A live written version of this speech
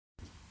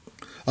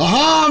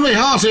Aha, me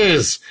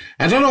hearties!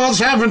 I don't know what's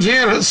happened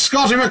here. It's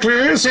Scottie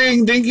McClue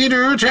saying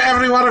Dinky-Doo to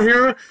every one of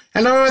you.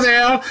 Hello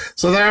there.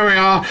 So there we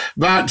are.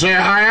 But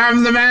I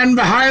am the man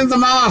behind the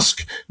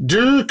mask.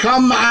 Do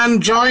come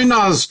and join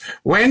us.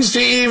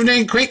 Wednesday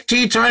evening, quick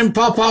tea time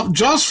pop-up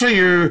just for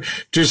you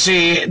to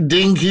see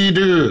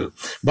Dinky-Doo.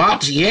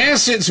 But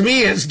yes, it's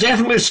me. It's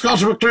definitely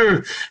Scottie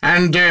McClue.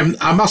 And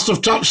I must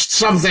have touched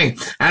something.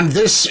 And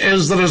this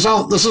is the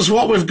result. This is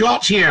what we've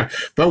got here.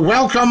 But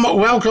welcome,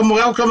 welcome,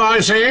 welcome,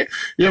 I say.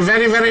 You're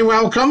very, very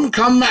welcome.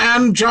 Come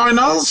and join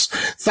us.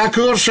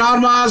 Thakur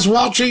Sharma is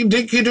watching.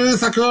 Dinky-Doo,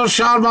 Thakur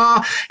Sharma.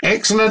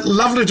 Excellent.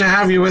 Lovely to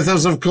have you with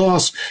us, of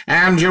course.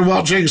 And you're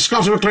watching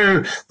Scottie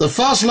McClue, the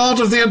first lord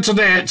of the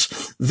internet.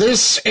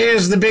 This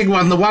is the big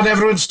one, the one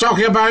everyone's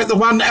talking about, the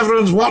one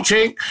everyone's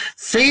watching.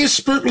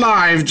 Facebook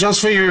Live,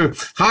 just for you.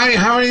 Hi,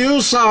 how are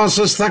you, sir?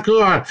 Says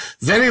Thakur.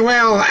 Very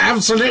well,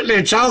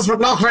 absolutely. Charles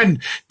McLaughlin,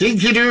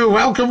 Dinky-Doo,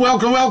 welcome,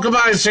 welcome, welcome,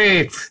 I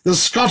say. The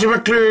Scottie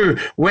McClue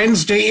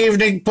Wednesday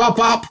evening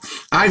pop-up.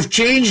 I've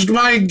changed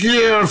my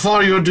gear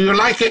for you. Do you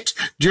like it?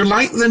 Do you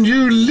like the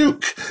new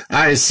look?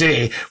 I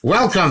say.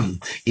 Welcome.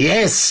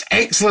 Yes,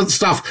 excellent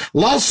stuff.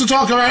 Lots to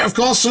talk about, of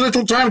course, a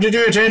little time to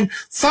do it in.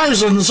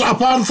 Thousands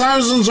upon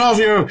thousands of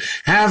you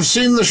have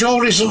seen the show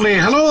recently.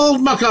 Hello,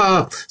 old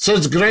mucker,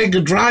 says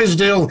Greg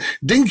Drysdale.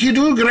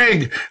 Dinky-Doo,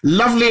 Greg.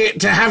 Lovely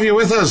to have you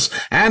with us.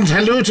 And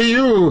hello to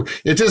you.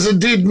 It is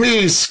indeed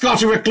me,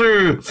 Scottie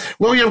McClue.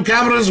 William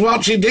Cameron's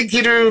watching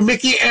Dinky-Doo.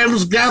 Mickey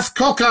M's Gath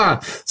Cocker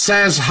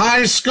says,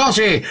 hi,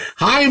 Scottie.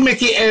 Hi,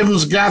 Mickey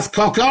M's Gath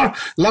Cocker.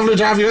 Lovely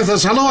to have you with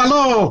us. Hello,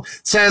 hello,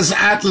 says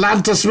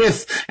Atlanta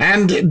Smith.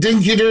 And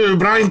Dinky-Doo.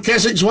 Brian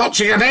Keswick's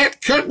watching.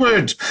 Annette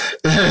Kirkwood.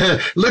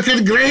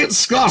 Looking great,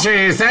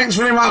 Scottie. Thanks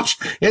very much.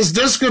 It's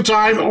disco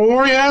time.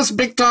 Oh, yes,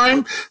 big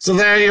time. So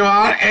there you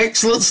are.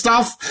 Excellent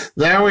stuff.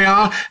 There we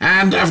are.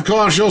 And, of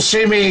course, you'll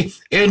see me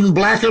in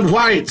black and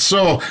white.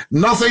 So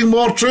nothing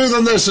more true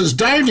than this. It's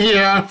down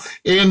here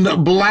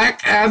in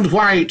black and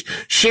white.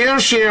 Share,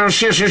 share,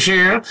 share, share,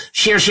 share.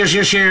 Share, share,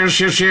 share, share,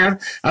 share, share.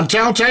 And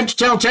tell 10 to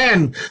tell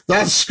 10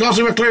 that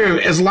Scottie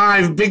McClue is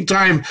live big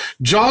time.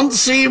 John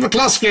C.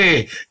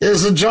 McCluskey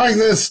is enjoying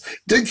this.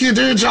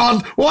 Dinky-Doo,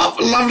 John.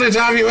 What? Lovely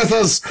to have you with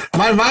us.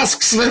 My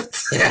mask slipped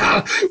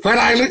there when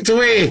I looked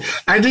away.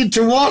 I need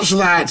to watch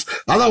that.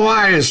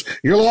 Otherwise,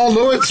 you'll all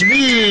know it's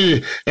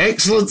me.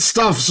 Excellent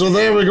stuff. So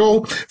there we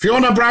go.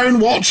 Fiona Brown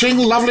watching.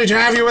 Lovely to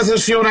have you with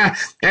us, Fiona.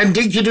 And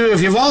Dinky-Doo,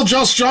 if you've all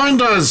just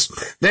joined us,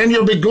 then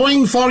you'll be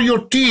going for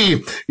your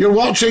tea. You're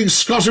watching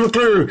Scottie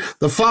McClue,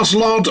 the first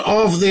lord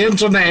of the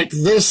internet.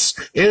 This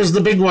is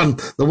the big one.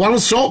 The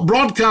one-stop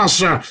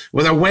broadcaster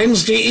with a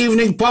Wednesday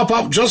evening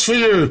pop-up just for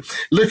you.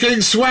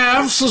 Looking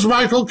suave, says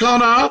Michael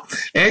Connor.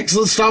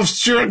 Excellent stuff.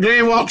 Stuart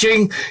Gray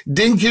watching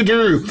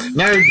Dinky-Doo.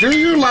 Now, do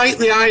you like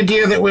the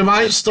idea that we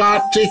might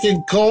start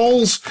taking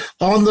calls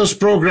on this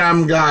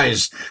program,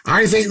 guys?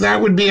 I think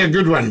that would be a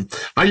good one.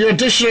 Are you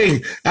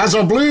auditioning as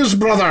a blues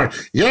brother?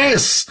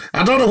 Yes.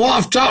 I don't know what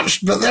I've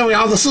touched, but there we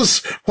are. This is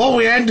what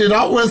we ended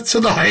up with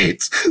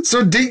tonight.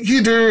 So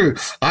Dinky-Doo,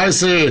 I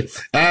say,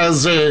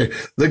 as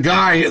the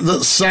guy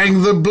that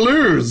sang the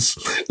blues.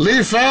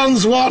 Lee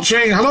Fern's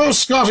watching. Hello,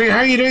 Scottie. How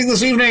are you doing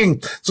this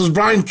evening? Says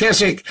Brian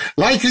Keswick.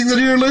 Liking the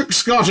new look,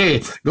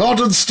 Scottie.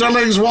 Gordon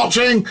Stirling's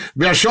watching.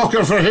 Be a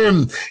shocker for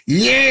him.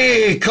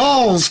 Yay!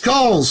 Calls,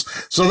 calls.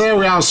 So there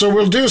we are. So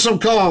we'll do some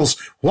calls.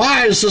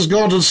 Why, says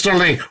Gordon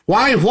Stirling.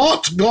 Why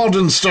what,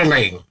 Gordon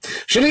Stirling?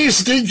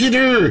 Shanice,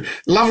 Dinky-Doo.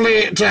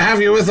 Lovely to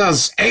have you with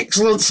us.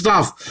 Excellent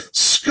stuff.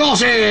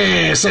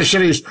 Scottie, says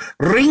Shanice.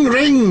 Ring,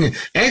 ring.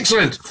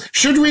 Excellent.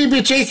 Should we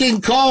be taking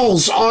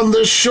calls on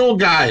this show,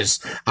 guys?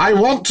 I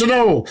want to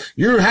know.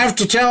 You have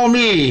to tell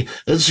me.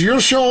 It's your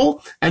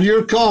show and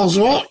your calls.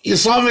 Oh, you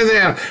saw me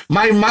there.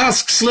 My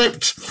mask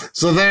slipped.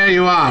 So there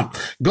you are.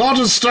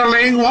 Gordon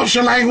Stirling, what's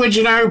your language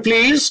now,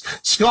 please?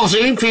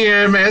 Scottie,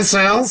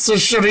 PMSL, says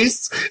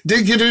Sharice.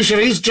 Dinky-Doo,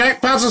 Sharice.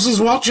 Jack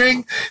Patterson's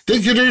watching.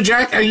 Dinky-Doo,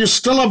 Jack, are you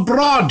still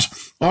abroad?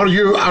 Or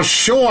you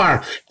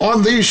ashore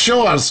on these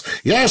shores?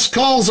 Yes,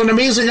 call's an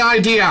amazing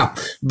idea.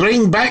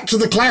 Bring back to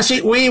the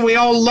classic way we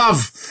all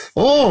love.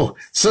 Oh,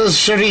 says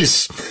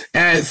Sharice.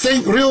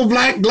 Think real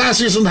black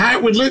glasses and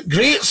hat would look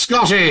great,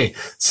 Scottie,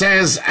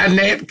 says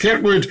Annette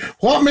Kirkwood.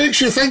 What makes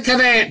you think,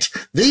 Annette?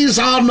 These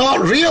are not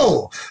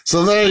real.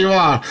 So there you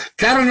are.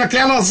 Karen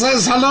McKellar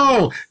says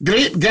hello.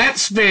 Great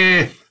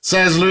Gatsby,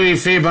 says Louis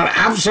Faber.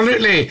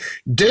 Absolutely.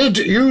 Did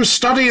you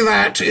study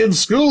that in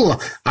school?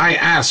 I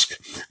ask.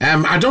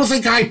 I don't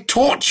think I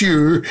taught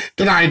you,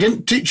 did I? I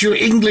didn't teach you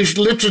English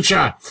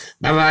literature.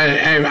 But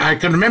I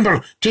can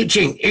remember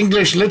teaching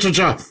English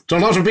literature to a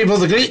lot of people.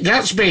 The Great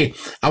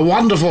Gatsby, a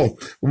wonderful,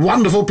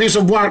 wonderful piece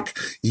of work.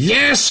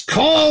 Yes,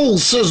 call,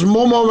 says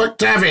Momo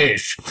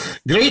McTavish.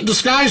 Great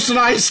disguise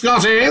tonight,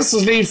 Scottie,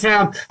 says Lee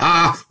Fern.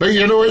 But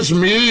you know it's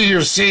me,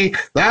 you see.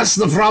 That's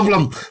the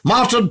problem.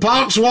 Martin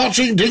Parks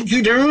watching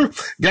Dinky-Doo.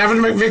 Gavin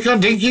McVicker,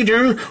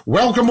 Dinky-Doo.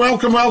 Welcome,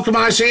 welcome, welcome.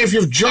 I say, if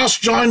you've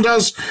just joined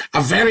us,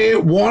 a very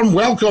warm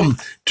welcome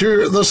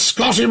to the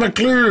Scottie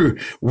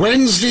McClue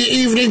Wednesday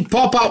evening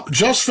pop-up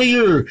just for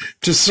you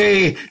to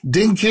say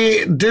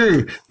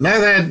Dinky-Doo. Now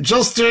then,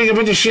 just doing a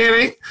bit of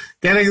sharing,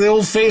 getting the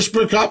old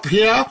Facebook up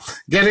here,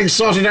 getting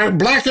sorted out,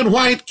 black and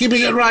white,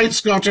 keeping it right,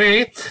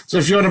 Scottie.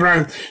 So Fiona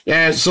Brown,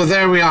 so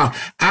there we are.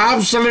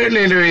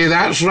 Absolutely, Louis,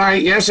 that's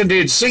right, yes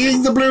indeed.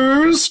 Singing the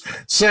blues,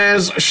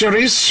 says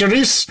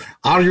Charisse,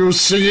 are you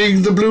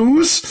singing the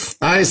blues?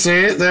 I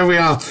say, there we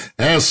are,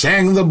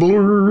 sang the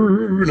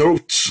blue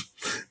notes.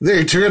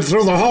 They took it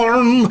through the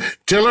horn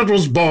till it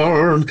was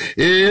born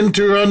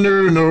into a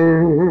new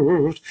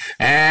note,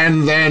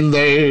 and then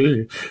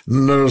they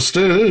nursed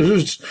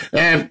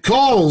it.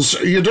 Calls,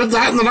 you did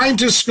that in the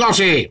 90s,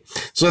 Scottie.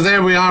 So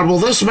there we are. Will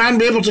this man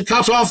be able to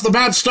cut off the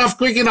bad stuff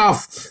quick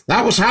enough?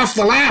 That was half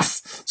the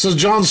laugh, says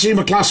John C.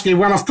 McCluskey.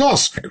 Well, of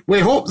course, we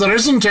hope there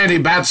isn't any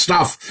bad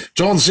stuff,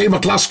 John C.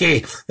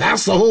 McCluskey.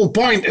 That's the whole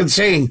point in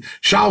saying,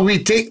 shall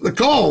we take the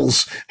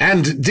calls?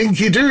 And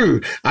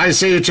Dinky-Doo, I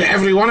say to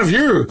every one of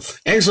you,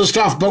 excellent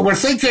stuff. But we're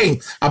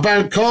thinking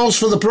about calls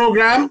for the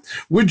programme.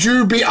 Would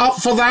you be up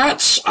for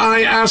that?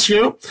 I ask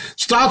you.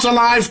 Start a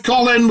live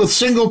call-in with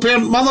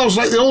single-parent mothers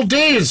like the old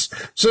days,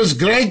 says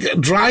Greg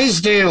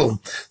Drysdale.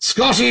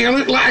 Scottie, you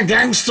look like a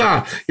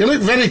gangster. You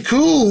look very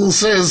cool,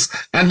 says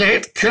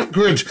Annette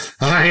Kirkwood.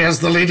 Ah, yes,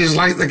 the ladies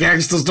like the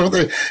gangsters, don't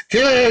they?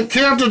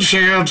 Cared and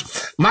shared.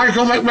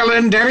 Michael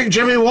McMillan, Derek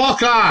Jimmy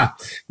Walker.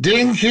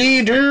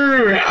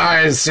 Dinky-Doo,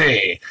 I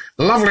say.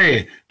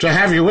 Lovely to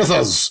have you with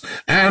us.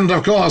 And,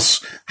 of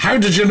course, how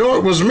did you know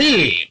it was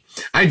me?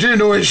 I do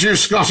know it's you,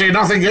 Scottie.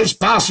 Nothing gets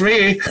past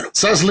me,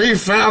 says Lee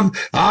Fan.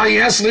 Ah,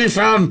 yes, Lee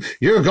Fan,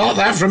 you got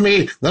that from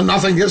me, that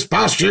nothing gets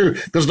past you,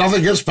 because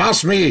nothing gets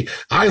past me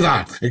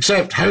either.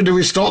 Except, how do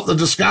we stop the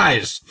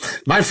disguise?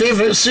 My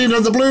favourite scene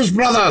in the Blues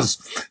Brothers.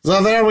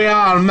 So there we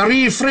are.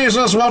 Marie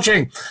Fraser's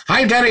watching.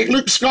 Hi, Derek.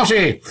 Look,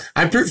 Scottie.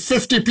 I put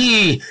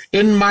 50p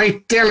in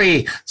my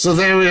telly. So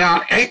there we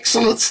are.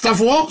 Excellent stuff.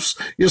 Whoops.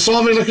 You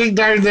saw me looking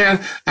down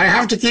there. I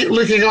have to keep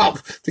looking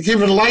up to keep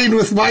in line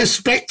with my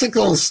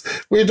spectacles.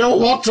 We don't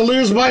want to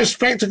lose my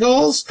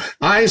spectacles,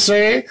 I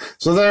say.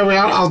 So there we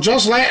are. I'll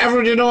just let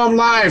everybody know I'm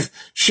live.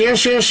 Share,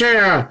 share,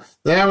 share.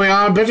 There we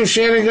are. A bit of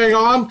sharing going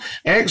on.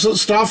 Excellent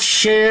stuff.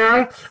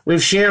 Share.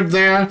 We've shared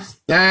there.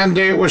 And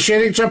we're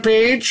sharing to a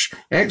page.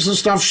 Excellent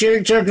stuff.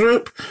 Sharing to a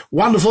group.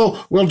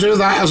 Wonderful. We'll do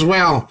that as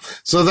well.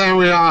 So there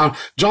we are.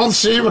 John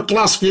C.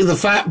 McCluskey, the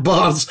fat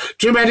birds.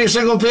 Too many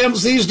single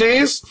parents these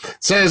days,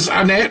 says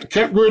Annette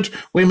Kirkwood.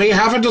 We may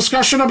have a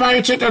discussion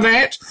about it,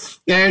 Annette.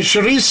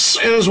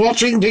 Charisse is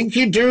watching.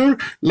 Dinky-Doo.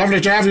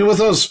 Lovely to have you with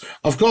us.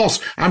 Of course,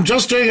 I'm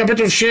just doing a bit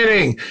of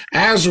sharing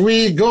as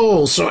we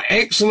go. So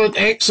excellent,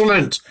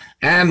 excellent.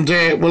 And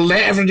we'll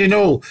let everybody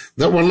know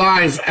that we're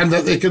live and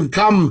that they can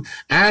come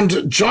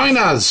and join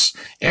us.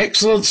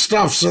 Excellent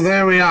stuff. So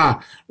there we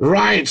are.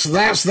 Right,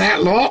 that's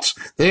that lot.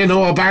 They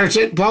know about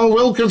it. Paul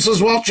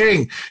Wilkinson's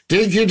watching.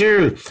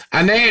 Dinky-Doo.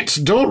 Annette,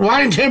 don't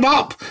wind him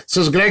up,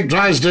 says Greg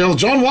Drysdale.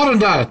 John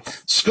Warrender.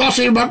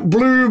 Scottie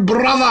McClue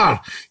brother.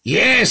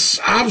 Yes,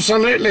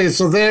 absolutely.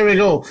 So there we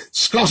go.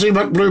 Scottie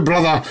McClue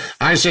brother.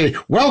 I say,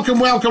 welcome,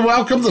 welcome,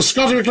 welcome. The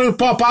Scottie McClue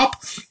pop-up.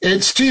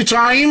 It's tea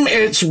time.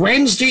 It's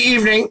Wednesday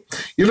evening.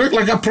 You look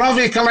like a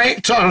Provi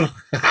collector.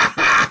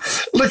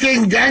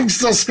 Looking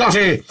gangster,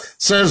 Scottie,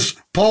 says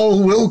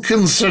Paul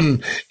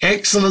Wilkinson.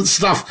 Excellent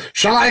stuff.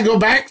 Shall I go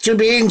back to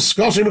being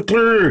Scottie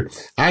McClue?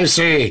 I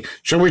say,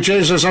 shall we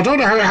change this? I don't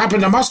know how it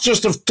happened. I must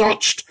just have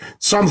touched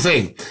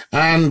something.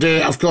 And,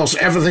 of course,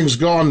 everything's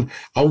gone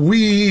a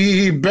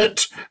wee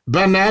bit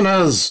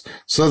bananas.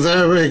 So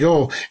there we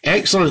go.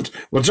 Excellent.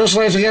 We're just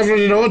letting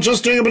everybody know.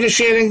 Just doing a bit of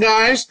sharing,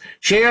 guys.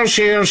 Share,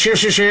 share, share,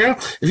 share, share.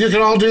 If you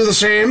can all do the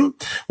same.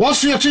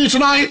 What's for your tea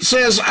tonight,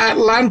 says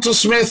Atlanta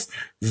Smith.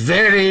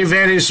 Very,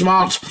 very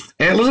smart.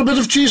 A little bit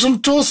of cheese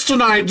and toast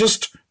tonight,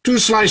 just 2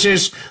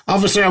 slices.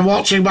 Obviously, I'm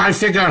watching my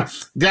figure.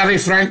 Gary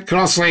Frank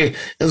Crossley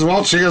is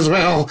watching as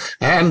well.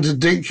 And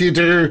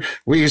Dinky-Doo,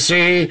 we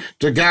say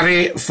to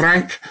Gary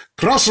Frank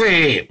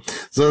Crossley.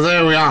 So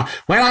there we are.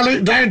 When I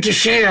look down to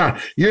share,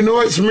 you know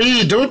it's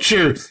me, don't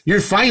you?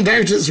 You find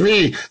out it's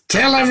me.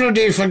 Tell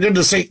everybody, for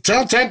goodness sake,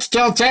 tell 10 to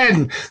tell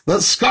 10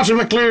 that Scottie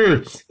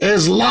McClue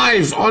is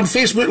live on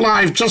Facebook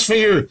Live just for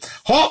you.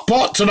 Hot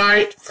pot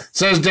tonight,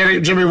 says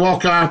Derek Jimmy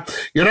Walker.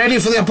 You ready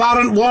for the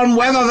apparent warm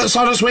weather that's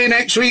on its way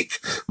next week?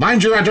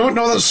 Mind you, I don't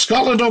know that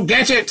Scotland will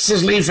get it,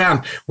 says Lee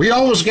Fan. We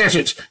always get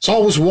it. It's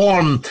always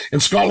warm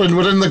in Scotland.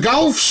 We're in the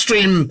Gulf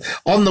Stream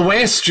on the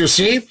west, you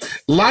see.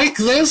 Like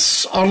this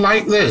or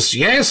like this?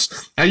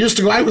 Yes, I used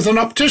to go out with an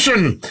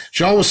optician.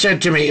 She always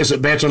said to me, is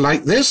it better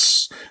like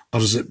this or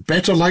is it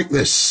better like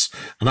this?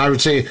 And I would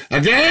say,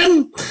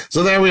 again?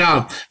 So there we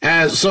are.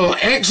 So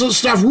excellent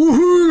stuff.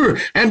 Woohoo!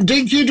 And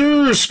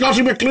Dinky-Doo,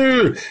 Scottie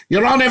McClue.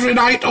 You're on every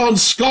night on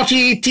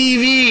Scottie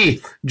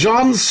TV.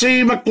 John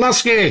C.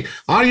 McCluskey,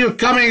 are you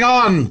coming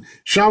on?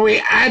 Shall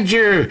we add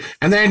you?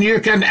 And then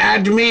you can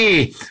add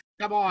me.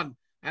 Come on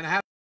and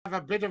have a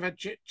bit of a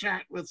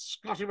chit-chat with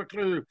Scottie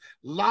McClue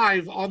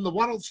live on the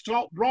World's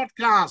Top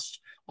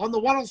broadcast, on the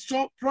World's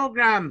Top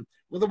programme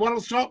with the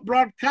World's Top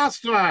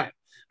broadcaster.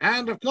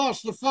 And, of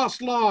course, the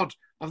first lord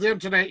of the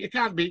internet. You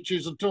can't beat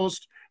cheese and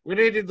toast. We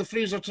raided the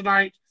freezer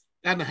tonight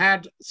and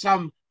had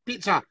some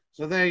pizza.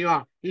 So there you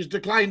are. He's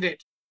declined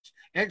it.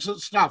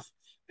 Excellent stuff.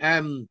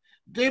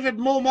 David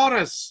Mo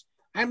Morris.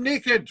 I'm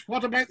naked.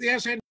 What about the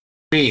SN?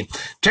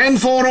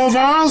 10-4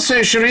 over,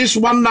 says Sharice.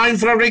 1-9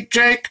 for a rig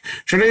check.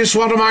 Sharice,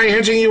 what am I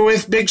hitting you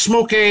with, Big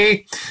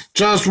Smokey?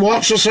 Just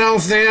watch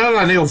yourself there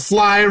and he'll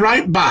fly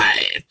right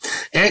by.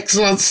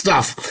 Excellent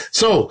stuff.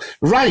 So,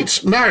 right,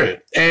 now,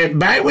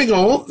 back we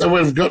go.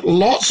 We've got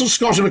lots of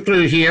Scottie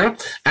McClue here,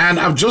 and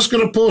I'm just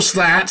going to post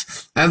that,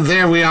 and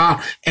there we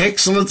are.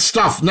 Excellent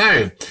stuff.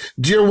 Now,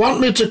 do you want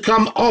me to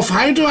come off?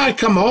 How do I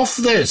come off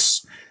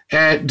this?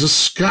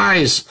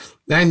 Disguise.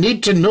 I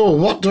need to know,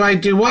 what do I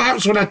do? What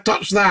happens when I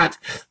touch that?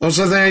 Oh,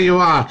 so there you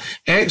are.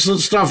 Excellent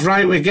stuff.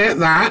 Right, we get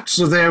that.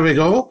 So there we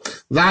go.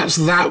 That's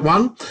that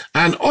one.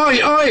 And oi,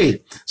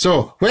 oi.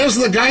 So where's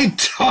the guide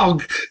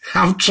dog?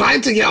 I'm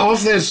trying to get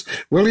off this.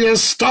 Will you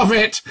stop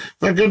it?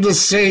 For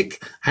goodness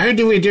sake. How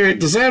do we do it?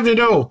 Does everybody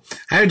know?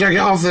 How do I get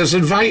off this?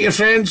 Invite your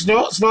friends?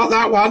 No, it's not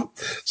that one.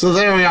 So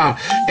there we are.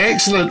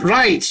 Excellent.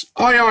 Right.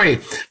 Oi, oi.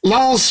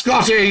 Lol,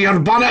 Scottie, your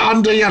bonnet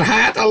under your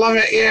hat. I love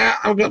it. Yeah,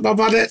 I've got my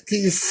bonnet.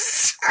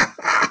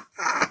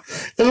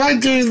 If I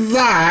do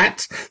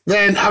that,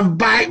 then I'm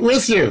back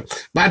with you.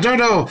 But I don't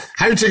know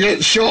how to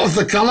get shot of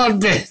the coloured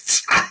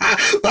bit.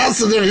 That's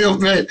the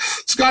difficult bit.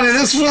 Scottie,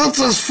 this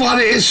filter's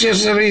funny, it's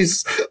just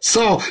Sharice.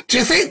 So, do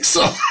you think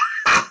so?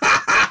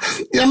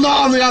 You're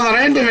not on the other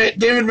end of it.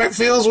 David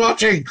McPhail's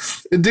watching.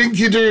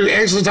 Dinky-Doo,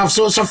 excellent stuff.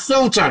 So it's a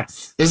filter,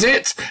 is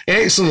it?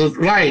 Excellent,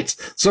 right.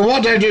 So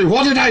what did I do?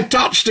 What did I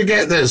touch to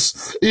get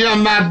this? You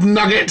mad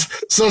nugget,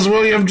 says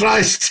William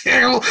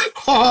Drysdale.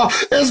 Oh,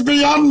 it's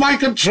beyond my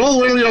control,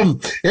 William.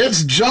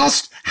 It's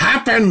just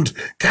happened.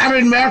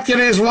 Karen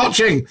Mercury is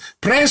watching.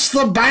 Press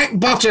the back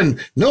button.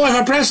 No, if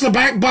I press the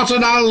back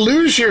button, I'll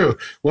lose you.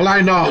 Will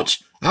I not?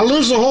 I'll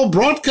lose the whole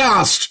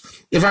broadcast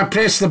if I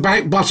press the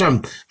back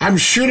button. I'm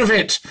sure of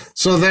it.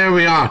 So there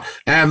we are.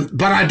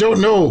 But I don't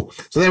know.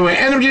 So there we are.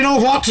 Anybody know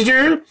what to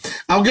do?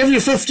 I'll give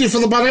you 50 for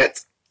the bonnet.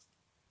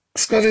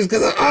 Scottie's got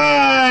the...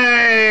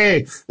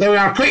 Aye! There we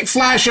are. Quick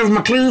flash of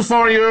McClue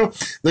for you.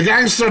 The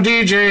gangster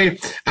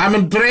DJ. I'm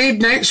in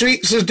parade next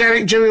week, says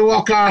Derek Jimmy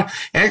Walker.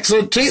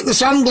 Excellent. Take the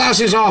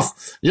sunglasses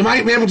off. You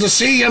might be able to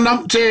see your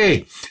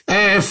numpty.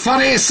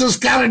 Funny, says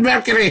Karen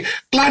Mercury.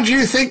 Glad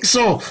you think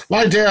so,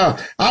 my dear.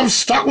 I'm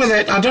stuck with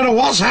it. I don't know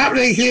what's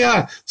happening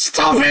here.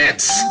 Stop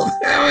it.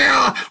 There we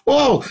are.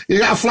 Whoa, you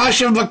got a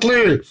flash of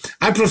McClue.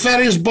 I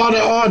prefer his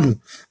bonnet on.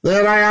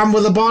 There I am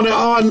with the bonnet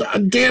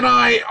on. Dare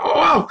I?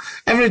 Oh,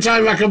 every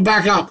time I come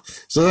back up.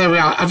 So there we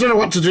are. I don't know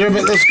what to do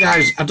about this,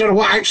 guys. I don't know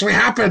what actually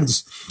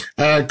happens.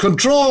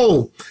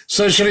 Control.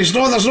 So Sharice,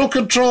 no, there's no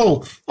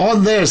control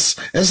on this.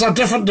 It's a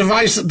different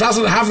device that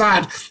doesn't have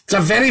that. It's a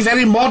very,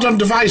 very modern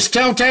device.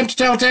 Tell 10 to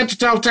tell 10 to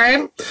tell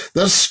 10.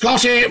 The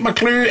Scottie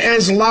McClue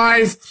is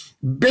live.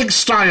 Big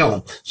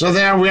style. So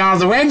there we are.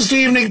 The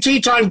Wednesday evening tea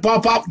time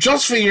pop-up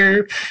just for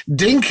you.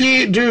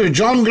 Dinky-Doo.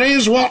 John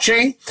Gray's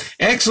watching.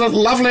 Excellent.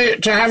 Lovely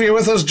to have you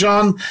with us,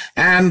 John.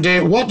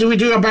 And what do we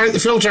do about the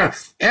filter?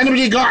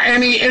 Anybody got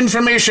any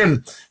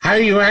information how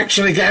you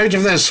actually get out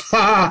of this?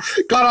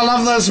 Gotta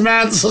love this,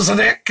 man, says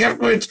Annette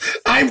Kirkwood.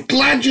 I'm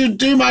glad you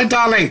do, my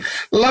darling.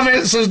 Love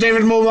it, says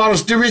David Mo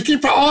Morris. Do we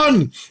keep it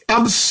on?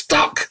 I'm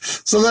stuck.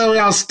 So there we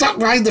are, stuck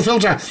behind the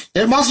filter.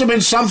 It must have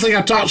been something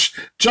I touched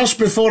just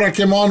before I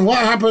came on.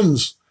 What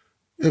happens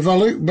if I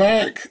look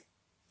back?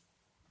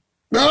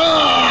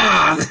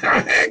 Ah,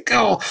 there we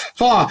go.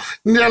 Oh,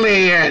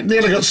 nearly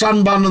got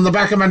sunburn on the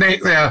back of my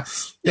neck there.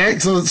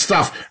 Excellent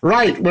stuff.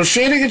 Right, we're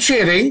sharing and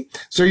sharing,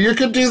 so you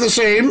could do the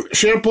same.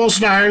 Share post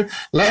now.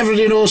 Let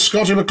everybody know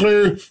Scottie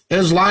McClue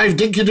is live.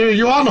 Dinky-Doo,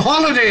 you on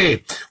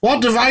holiday?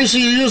 What device are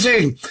you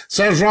using?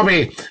 Says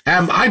Robbie.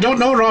 I don't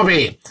know,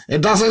 Robbie.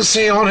 It doesn't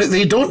say on it.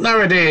 They don't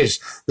nowadays.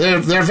 They're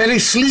very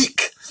sleek.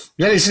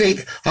 Very sleek.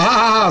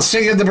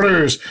 Singing the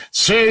blues.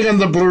 Singing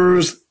the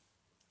blues.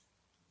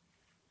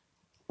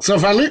 So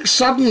if I look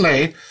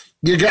suddenly,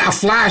 you get a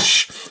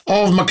flash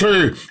of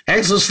McClue.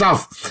 Excellent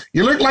stuff.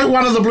 You look like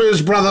one of the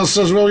Blues Brothers,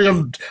 says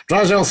William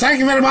Drysdale. Thank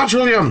you very much,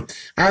 William.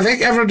 I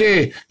think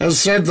everybody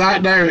has said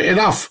that now.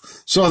 Enough.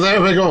 So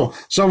there we go.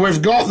 So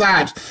we've got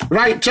that.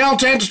 Right, tell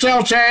 10 to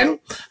tell 10.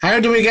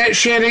 How do we get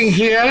sharing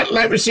here?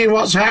 Let me see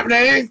what's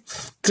happening.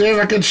 See if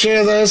I can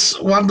share this.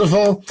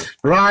 Wonderful.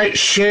 Right,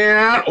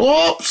 share.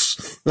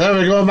 Oops. There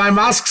we go. My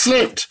mask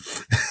slipped.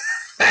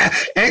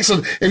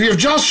 Excellent. If you've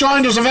just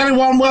joined us, a very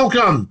warm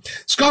welcome.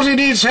 Scottie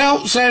needs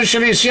help, says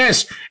Sharice.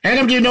 Yes.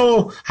 Anybody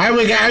know how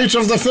we get out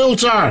of the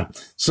filter?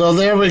 So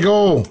there we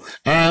go.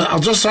 I'll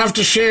just have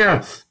to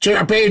share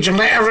Twitter page and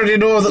let everybody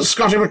know that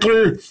Scottie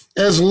McClue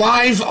is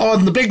live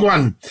on the big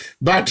one,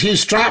 but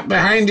he's trapped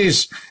behind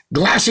his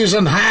glasses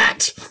and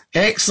hat.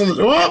 Excellent.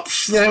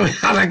 Whoops, there we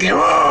are again.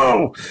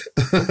 Whoa!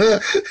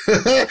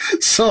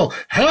 So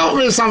help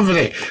me,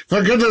 somebody.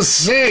 For goodness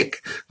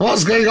sake,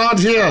 what's going on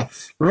here?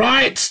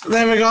 Right,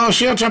 there we go.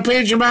 Share to a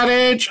page about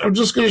age. I'm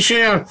just going to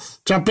share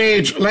to a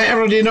page. Let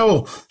everybody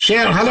know.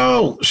 Share,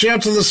 hello. Share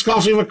to the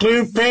Scottie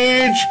McClue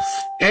page.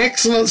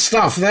 Excellent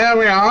stuff. There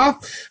we are.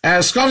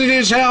 Scottie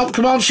needs help.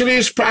 Come on,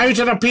 Shanice, put out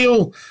an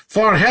appeal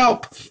for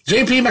help.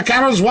 JP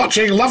McCarran's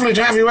watching. Lovely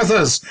to have you with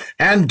us.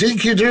 And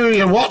Dinky-Doo,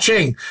 you're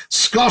watching.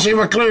 Scottie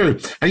McClue.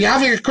 Are you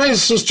having a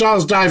quiz, says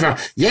Charles Diver?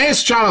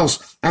 Yes,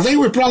 Charles. I think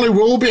we probably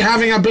will be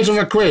having a bit of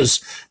a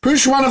quiz.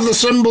 Push one of the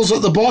symbols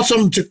at the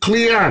bottom to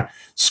clear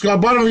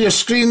bottom of your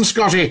screen,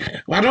 Scottie.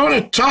 Well, I don't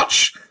want to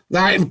touch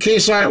that in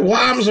case what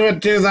happens if I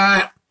do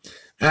that?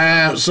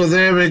 So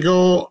there we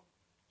go.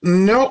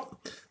 Nope,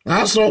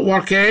 that's not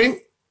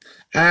working.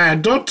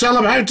 Don't tell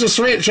him how to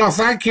switch. Oh,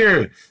 thank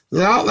you.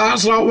 No,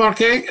 that's not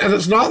working. And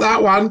it's not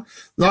that one.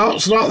 No,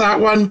 it's not that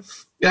one.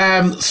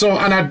 And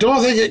I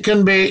don't think it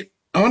can be.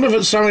 I wonder if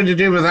it's something to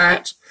do with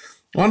that.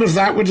 I wonder if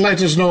that would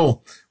let us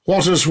know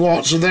what is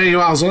what. So there you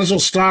are. There's a little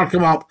star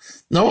come up.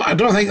 No, I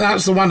don't think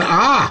that's the one.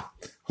 Ah,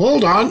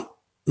 hold on.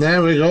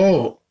 There we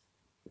go.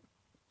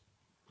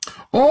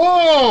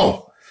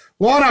 Oh,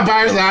 what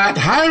about that?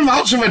 How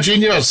much of a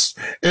genius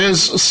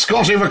is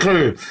Scottie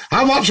McClue?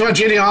 How much of a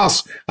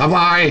genius am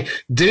I?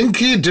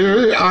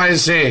 Dinky-Doo, I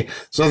say.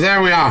 So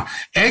there we are.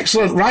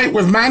 Excellent. Right,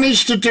 we've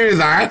managed to do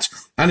that.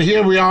 And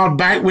here we are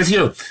back with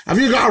you. Have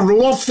you got a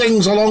row of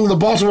things along the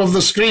bottom of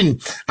the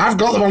screen? I've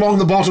got them along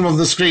the bottom of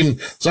the screen,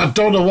 so I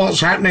don't know what's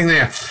happening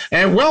there.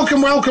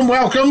 Welcome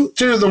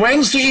to the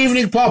Wednesday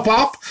evening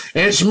pop-up.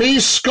 It's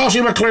me, Scottie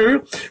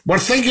McClue. We're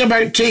thinking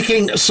about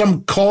taking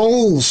some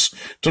calls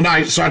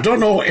tonight, so I don't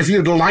know if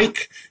you'd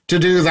like to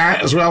do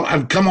that as well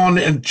and come on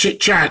and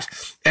chit-chat.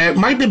 It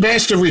might be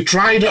best if we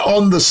tried it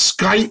on the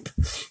Skype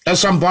at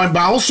some point,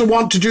 but I also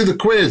want to do the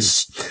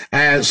quiz.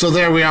 So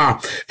there we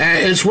are.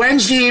 It's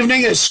Wednesday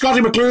evening. It's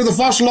Scottie McClue, the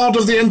first lord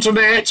of the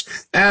internet,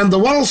 and the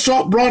world's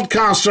top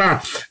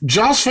broadcaster,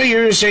 just for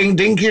you, saying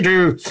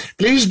Dinky-Doo.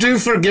 Please do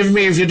forgive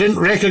me if you didn't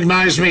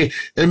recognize me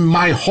in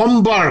my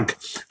Homburg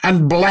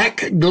and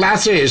black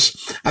glasses.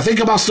 I think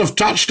I must have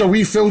touched a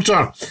wee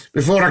filter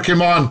before I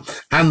came on,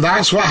 and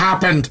that's what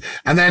happened.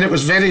 And then it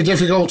was very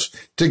difficult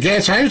to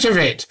get out of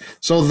it.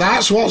 So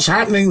that's what's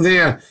happening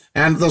there.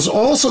 And there's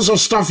all sorts of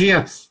stuff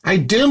here. I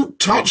didn't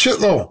touch it,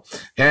 though,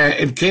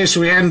 in case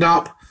we end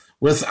up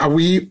with a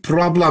wee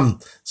problem.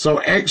 So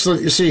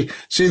excellent. You see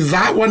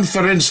that one,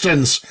 for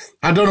instance,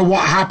 I don't know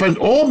what happened.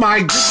 Oh, my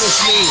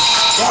goodness me.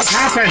 What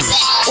happened?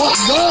 Oh,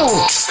 no.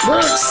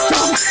 Look,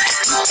 stop.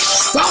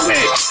 Stop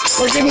it.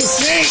 For goodness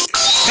sake.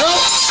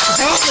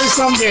 Help me,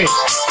 somebody.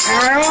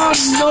 Oh,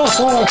 no.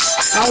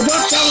 I'll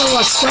not tell you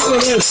what's stuck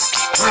with this.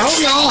 I hope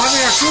you're all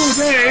having a cool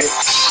day.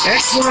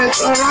 Excellent.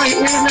 All right,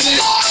 wait a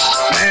minute.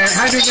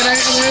 How do you get out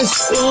of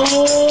this?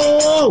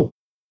 Oh!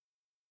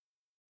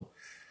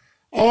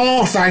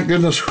 Oh, thank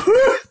goodness.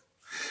 Whew.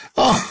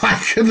 Oh,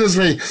 my goodness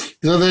me.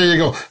 So there you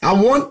go. I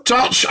won't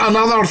touch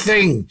another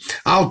thing.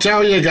 I'll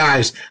tell you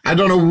guys. I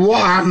don't know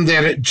what happened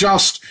there. It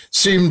just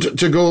seemed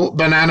to go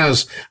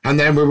bananas. And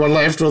then we were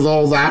left with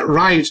all that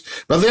right.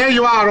 But there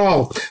you are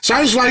all.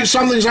 Sounds like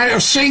something's out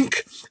of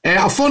sync.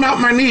 I'll phone up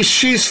my niece.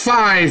 She's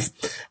 5.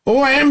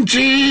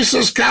 OMG,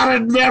 says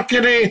Karen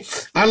Mercury.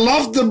 I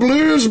love the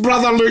blues,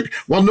 Brother Luke.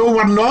 Well, no,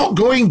 we're not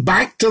going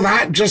back to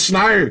that just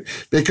now,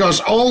 because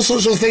all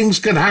sorts of things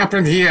can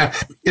happen here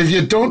if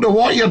you don't know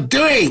what you're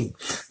doing.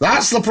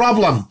 That's the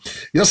problem.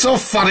 You're so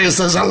funny,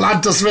 says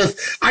Atlanta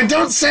Smith. I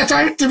don't set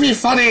out to be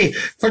funny.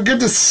 For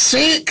goodness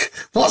sake,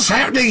 what's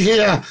happening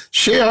here?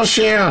 Share,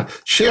 share,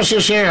 share,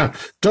 share, share.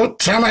 Don't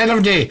tell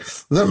anybody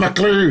that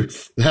McClue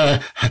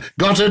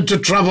got into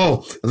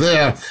trouble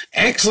there.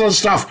 Excellent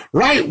stuff.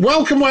 Right,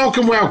 welcome.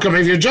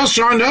 If you just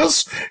joined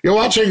us, you're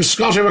watching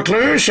Scottie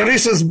McClue.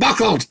 Charisse is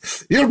buckled.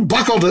 You're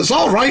buckled. It's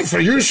all right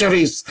for you,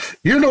 Charisse.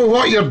 You know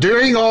what you're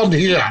doing on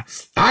here.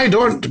 I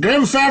don't.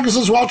 Graham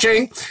Ferguson's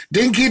watching.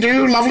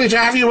 Dinky-Doo, lovely to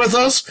have you with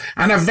us.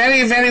 And a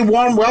very, very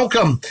warm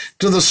welcome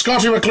to the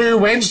Scottie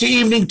McClue Wednesday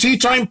evening tea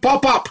time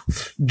pop-up.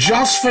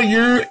 Just for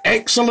you.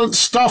 Excellent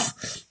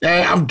stuff.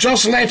 I'm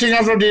just letting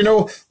everybody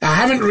know I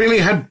haven't really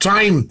had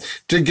time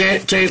to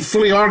get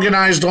fully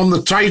organised on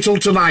the title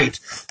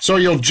tonight. So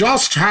you'll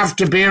just have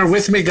to bear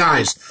with me,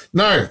 guys.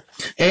 Now,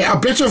 a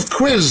bit of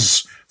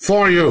quiz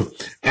for you.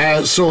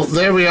 So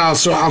there we are.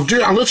 So I'll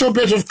do a little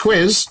bit of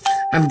quiz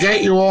and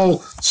get you all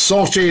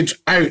sorted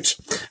out.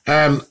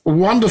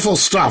 Wonderful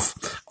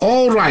stuff.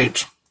 All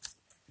right.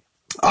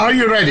 Are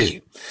you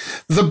ready?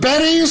 The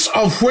berries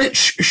of which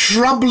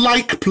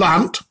shrub-like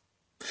plant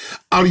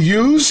are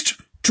used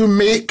to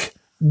make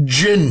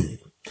gin?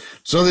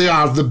 So they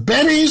are the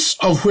berries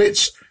of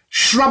which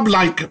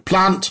shrub-like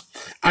plant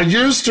are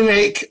used to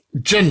make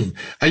gin.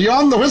 Are you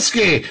on the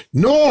whiskey?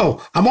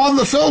 No, I'm on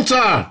the filter.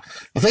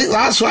 I think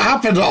that's what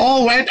happened. It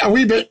all went a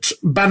wee bit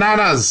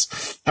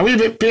bananas, a wee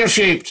bit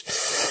pear-shaped,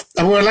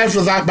 and we're left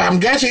with that. But I'm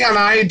getting an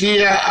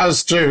idea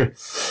as to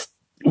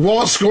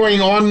what's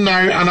going on now,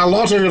 and a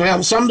lot of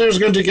help. Somebody's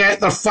going to get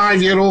their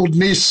 5-year-old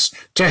niece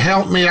to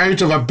help me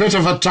out of a bit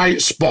of a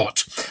tight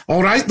spot.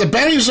 All right, the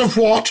berries of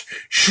what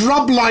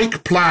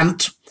shrub-like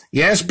plant,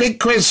 yes, big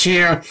quiz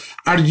here,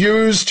 are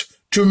used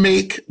to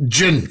make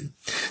gin?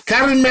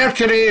 Karen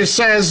Mercury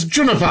says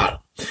juniper.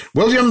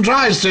 William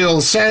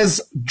Drysdale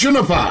says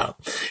juniper.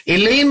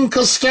 Elaine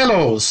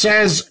Costello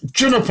says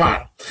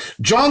juniper.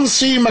 John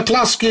C.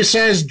 McCluskey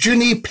says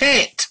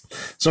Junipet.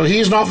 So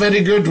he's not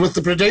very good with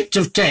the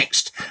predictive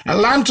text.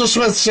 Atlanta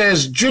Smith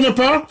says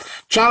juniper.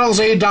 Charles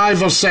A.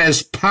 Diver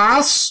says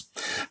pass.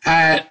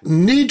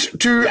 Need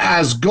to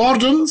as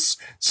Gordons,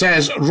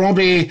 says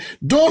Robbie.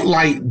 Don't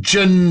like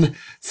gin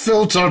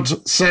filtered,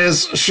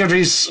 says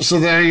Charisse. So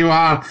there you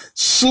are.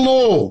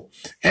 Slow.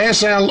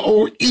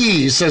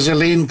 S-L-O-E, says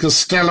Elaine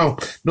Costello.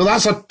 No,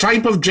 that's a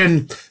type of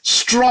gin.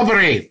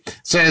 Strawberry,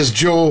 says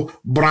Joe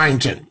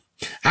Bryington.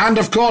 And,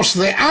 of course,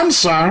 the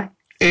answer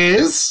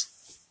is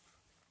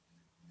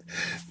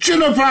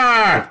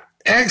juniper.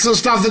 Excellent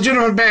stuff, the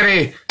juniper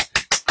berry.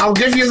 I'll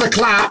give you the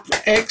clap.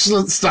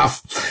 Excellent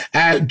stuff.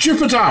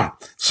 Jupiter,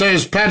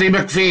 says Paddy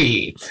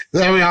McPhee.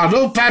 There we are.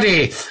 No,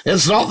 Paddy,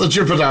 it's not the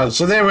Jupiter.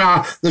 So there we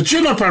are. The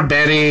juniper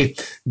berry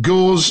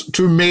goes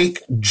to make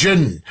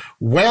gin.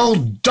 Well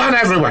done,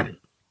 everyone.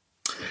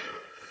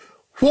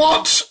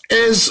 What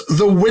is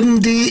the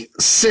Windy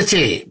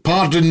City?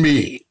 Pardon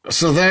me.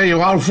 So there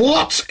you are.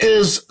 What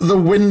is the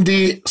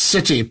Windy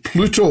City?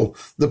 Pluto.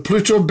 The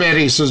Pluto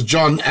berry, says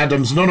John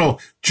Adams. No,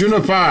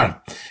 juniper.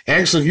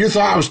 Excellent. You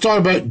thought I was talking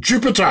about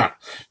Jupiter,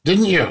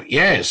 didn't you?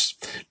 Yes.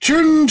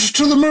 Tuned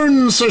to the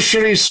moon, says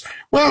Charisse.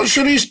 Well,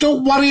 Charisse,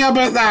 don't worry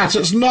about that.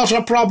 It's not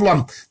a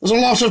problem. There's a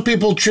lot of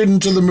people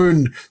tuned to the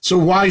moon, so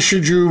why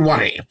should you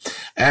worry?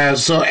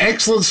 So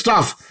excellent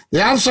stuff.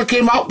 The answer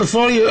came up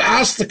before you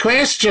asked the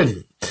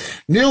question.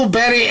 Neil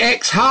Berry,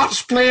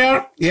 ex-Hearts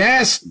player.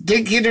 Yes.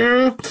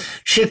 Dinky-Doo.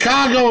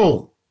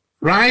 Chicago.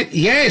 Right?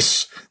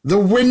 Yes. The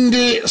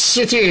Windy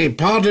City.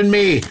 Pardon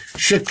me.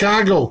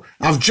 Chicago.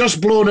 I've just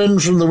blown in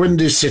from the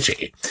Windy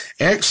City.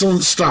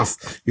 Excellent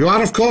stuff. You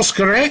are, of course,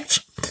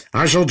 correct.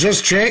 I shall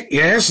just check.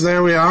 Yes,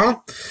 there we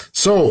are.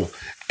 So,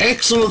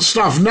 excellent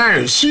stuff.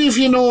 Now, see if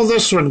you know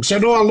this one, because I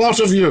know a lot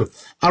of you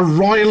are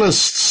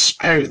royalists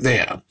out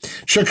there.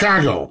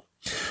 Chicago.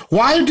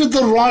 Why did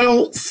the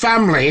royal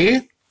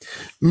family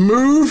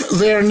move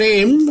their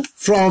name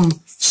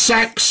from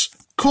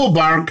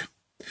Saxe-Coburg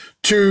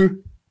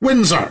to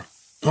Windsor?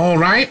 All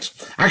right.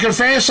 I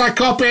confess I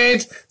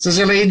copied, says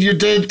Elaine. You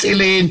did,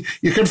 Elaine.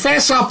 You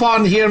confess up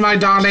on here, my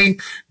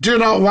darling. Do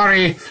not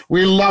worry.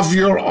 We love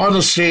your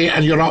honesty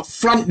and your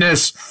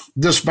upfrontness,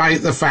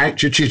 despite the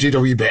fact you cheated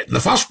a wee bit in the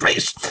first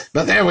place.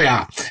 But there we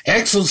are.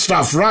 Excellent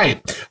stuff. Right.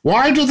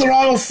 Why did the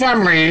royal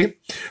family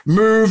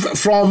move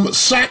from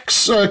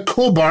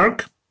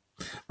Saxe-Coburg,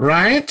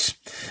 right,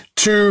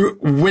 to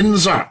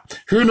Windsor?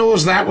 Who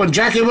knows that one?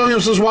 Jackie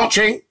Williams is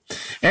watching.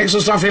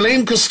 Excellent stuff.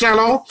 Elaine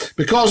Costello,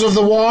 because of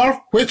the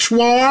war. Which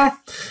war?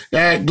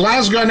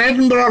 Glasgow and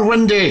Edinburgh are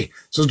windy,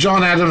 says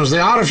John Adams. They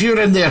are if you're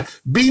in there.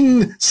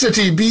 Bean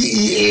City,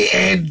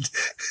 B-E-A-N.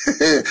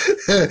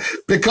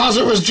 Because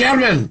it was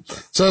German,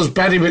 says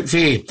Paddy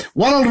McPhee.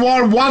 World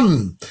War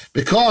One,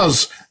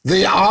 because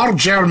they are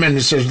German,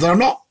 he says. They're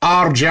not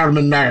are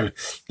German now.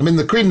 I mean,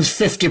 the Queen's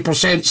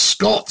 50%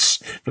 Scots.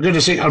 For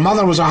goodness sake, her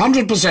mother was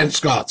 100%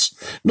 Scots.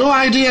 No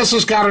idea,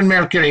 says Karen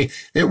Mercury.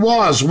 It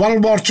was.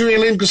 World War Two,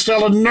 Elaine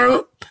Costello.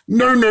 No,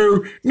 it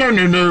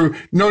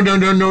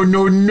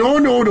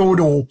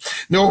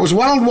was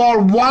World War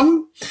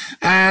One,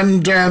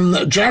 and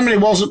Germany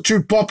wasn't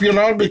too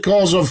popular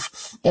because of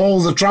all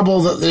the trouble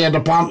that they had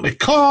apparently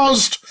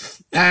caused,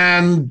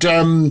 and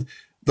the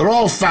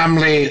royal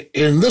family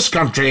in this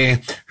country,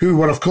 who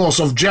were, of course,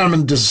 of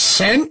German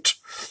descent,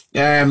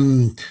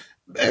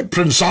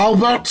 Prince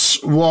Albert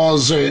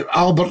was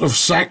Albert of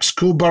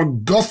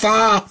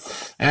Saxe-Coburg-Gotha,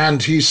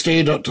 and he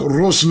stayed at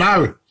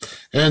Rosenau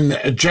in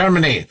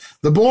Germany.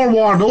 The Boer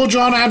War, no,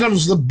 John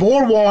Adams, the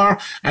Boer War,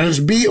 and it's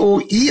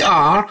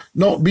B-O-E-R,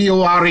 not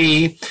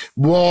B-O-R-E,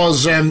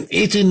 was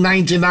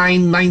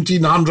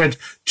 1899-1900.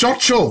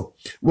 Churchill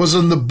was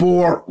in the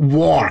Boer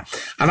War.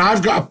 And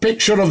I've got a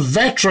picture of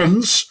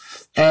veterans,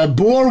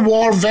 Boer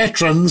War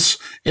veterans,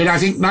 in, I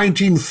think,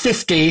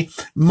 1950,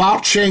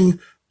 marching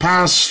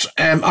past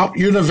up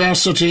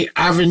University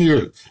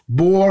Avenue.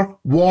 Boer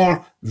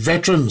War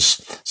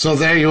veterans. So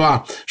there you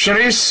are.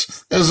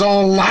 Charisse is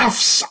all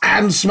laughs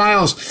and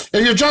smiles.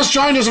 If you've just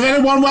joined us, a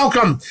very warm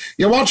welcome.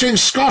 You're watching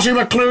Scottie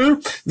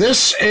McClue.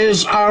 This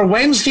is our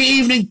Wednesday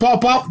evening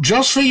pop-up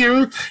just for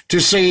you to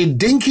say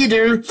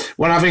Dinky-Doo.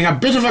 We're having a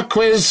bit of a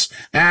quiz,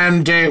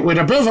 and we had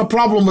a bit of a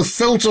problem with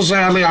filters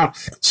earlier,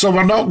 so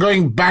we're not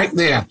going back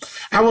there.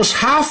 I was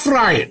half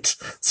right,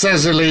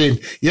 says Elaine.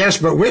 Yes,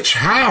 but which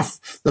half?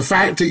 The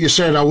fact that you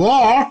said a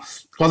war,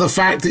 for the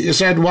fact that you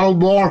said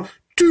World War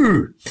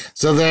II.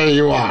 So there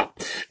you are.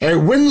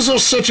 Windsor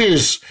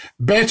City's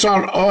better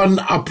on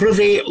a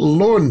privy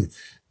loan.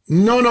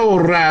 No,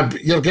 Rab,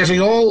 you're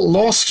getting all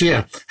lost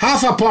here.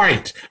 Half a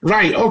point.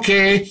 Right,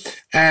 okay.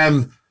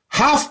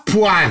 Half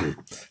point.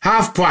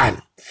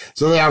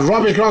 So there,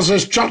 Robbie Cross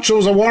says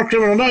Churchill's a war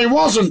criminal. No, he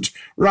wasn't,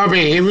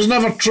 Robbie. He was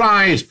never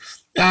tried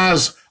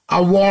as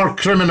a war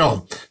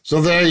criminal.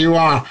 So there you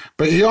are.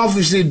 But he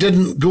obviously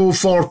didn't go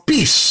for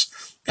peace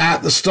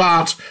at the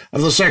start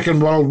of the Second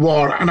World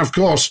War. And of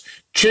course,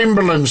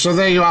 Chamberlain. So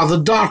there you are, the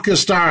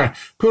darkest hour.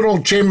 Poor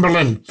old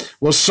Chamberlain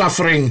was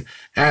suffering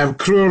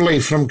cruelly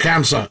from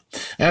cancer.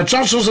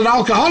 Churchill's an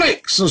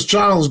alcoholic, says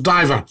Charles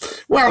Diver.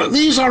 Well,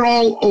 these are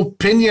all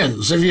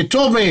opinions. If you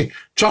told me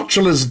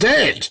Churchill is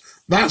dead,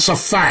 that's a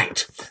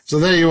fact. So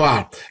there you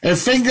are.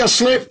 If finger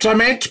slipped, I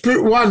meant to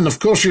put one. Of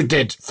course you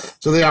did.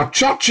 So they are.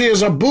 Churchy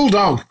as a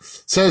bulldog,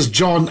 says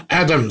John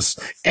Adams.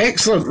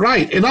 Excellent.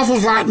 Right. Enough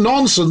of that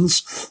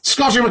nonsense.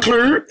 Scottie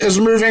McClue is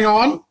moving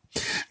on.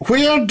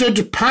 Where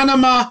did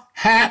Panama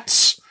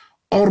hats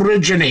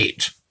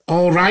originate?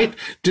 All right.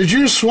 Did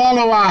you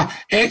swallow a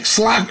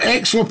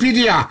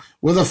encyclopedia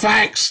with the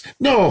facts?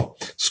 No.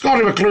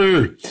 Scottie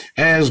McClue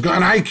has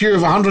got an IQ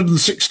of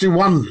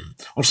 161.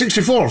 Or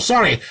 64,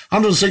 sorry.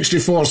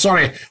 164,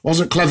 sorry.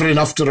 Wasn't clever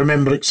enough to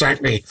remember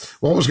exactly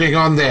what was going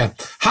on there.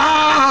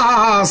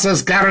 Ha,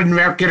 says Karen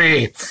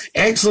Mercury.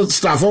 Excellent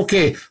stuff.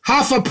 Okay,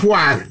 half a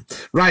point.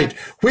 Right.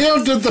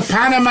 Where did the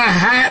Panama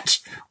hat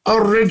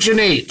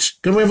originate?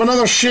 Can we have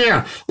another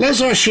share? Let's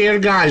have a share,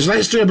 guys.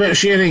 Let's do a bit of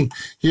sharing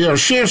here.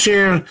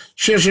 Share.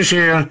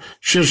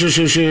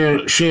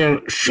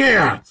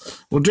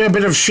 We'll do a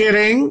bit of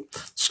sharing.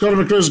 Scottie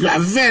McClue's got a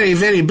very,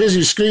 very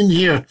busy screen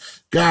here,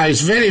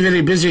 guys. Very,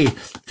 very busy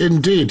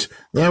indeed.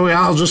 There we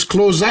are. I'll just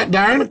close that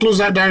down.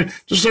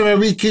 Just have a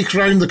wee kick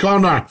round the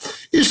corner.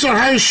 Easter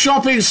House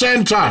Shopping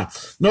Centre.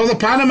 No, the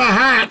Panama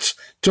hat,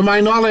 to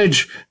my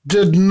knowledge,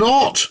 did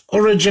not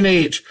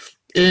originate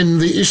in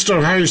the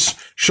Easter House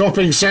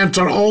Shopping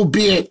Centre,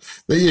 albeit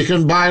that you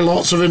can buy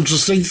lots of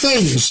interesting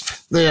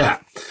things there.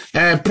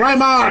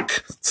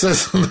 Primark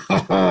says,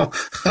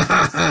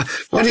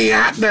 what are you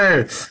at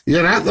now?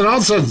 You're at the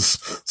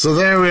nonsense. So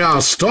there we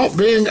are. Stop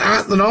being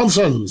at the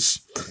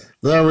nonsense.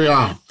 There we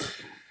are.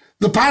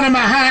 The Panama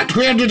hat,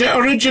 where did it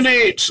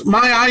originate?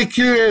 My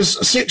IQ is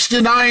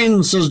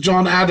 69, says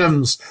John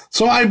Adams.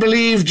 So I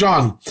believe,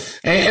 John.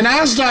 In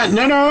Asda,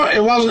 no,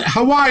 it wasn't.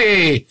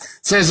 Hawaii,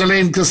 says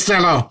Elaine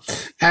Costello.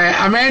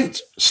 I meant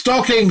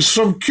stockings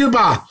from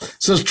Cuba,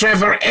 says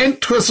Trevor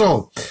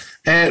Entwistle.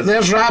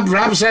 There's Rab.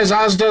 Rab says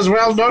Asda as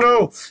well.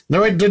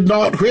 No, it did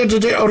not. Where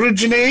did it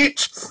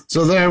originate?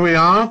 So there we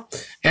are.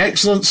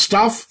 Excellent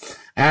stuff.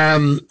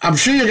 I'm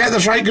sure you get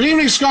this right. Good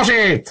evening,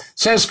 Scottie,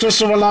 says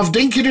Christopher Love.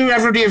 Dinky-Doo,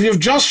 everybody. If you've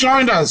just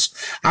joined us,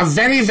 a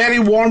very, very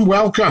warm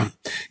welcome.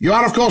 You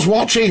are, of course,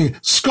 watching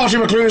Scottie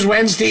McClue's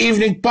Wednesday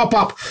evening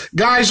pop-up.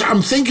 Guys,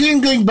 I'm thinking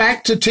of going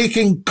back to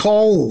taking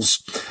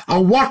calls.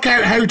 I'll work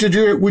out how to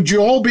do it. Would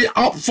you all be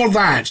up for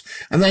that?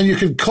 And then you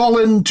can call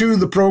into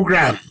the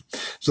programme.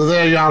 So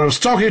there you are. I was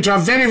talking to a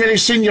very, very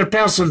senior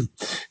person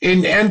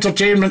in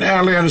entertainment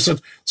earlier and I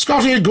said,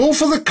 Scottie, go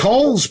for the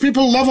calls.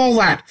 People love all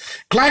that.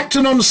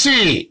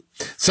 Clacton-on-Sea,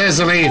 says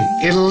Elaine.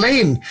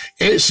 Elaine,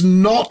 it's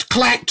not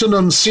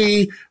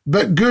Clacton-on-Sea,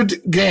 but good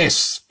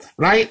guess.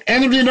 Right?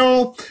 Anybody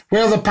know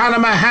where the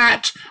Panama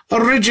hat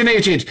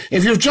originated?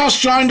 If you've just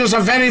joined us, a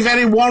very,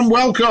 very warm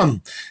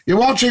welcome. You're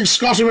watching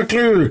Scottie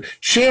McClue.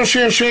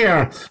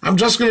 Share. I'm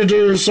just going to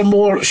do some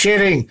more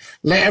sharing.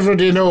 Let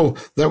everybody know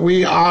that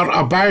we are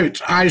about.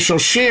 I shall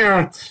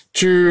share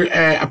to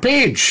a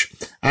page.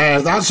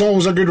 That's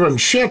always a good one.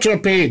 Share to a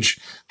page.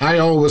 I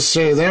always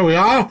say, there we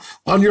are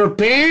on your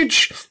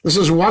page. This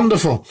is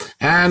wonderful.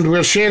 And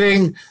we're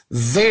sharing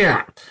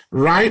there.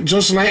 Right,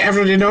 just let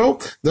everybody know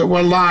that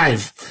we're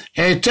live.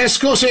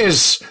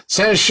 Tescosis,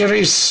 says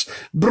Charisse.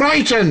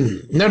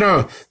 Brighton.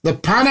 No, the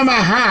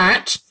Panama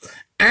hat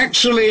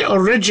actually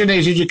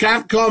originated. You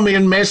can't call me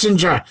in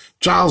Messenger,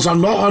 Charles.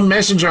 I'm not on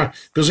Messenger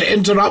because it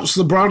interrupts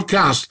the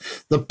broadcast.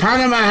 The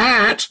Panama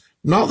hat,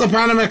 not the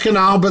Panama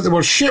Canal, but they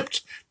were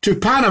shipped to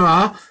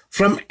Panama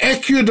from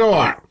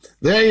Ecuador.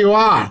 There you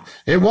are.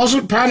 It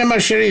wasn't Panama,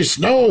 Charisse.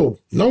 No.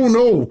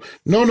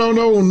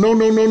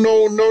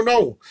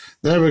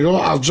 There we go.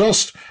 I'll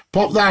just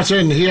pop that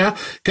in here.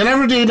 Can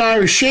everybody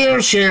now share.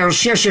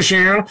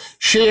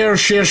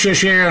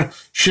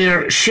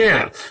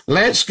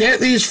 Let's get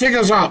these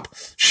figures up.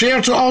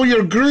 Share to all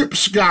your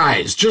groups,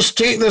 guys. Just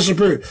take this and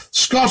put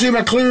Scottie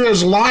McClue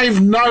is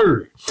live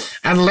now.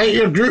 And let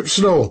your groups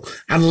know.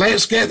 And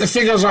let's get the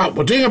figures up.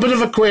 We're doing a bit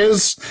of a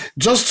quiz,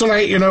 just to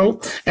let you know.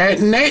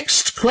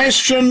 Next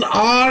question,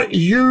 are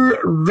you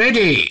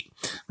ready?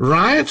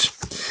 Right?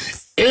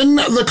 In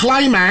the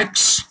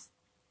climax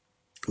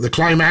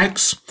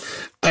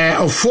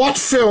of what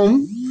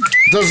film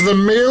does the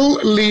male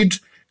lead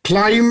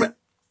climb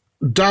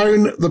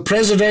down the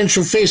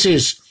presidential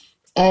faces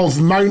of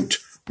Mount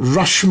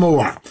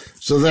Rushmore?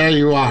 So there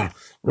you are.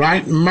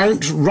 Right,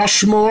 Mount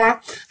Rushmore,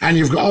 and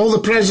you've got all the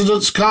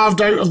presidents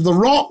carved out of the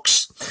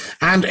rocks,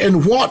 And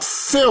in what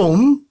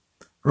film,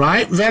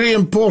 right, very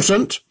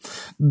important,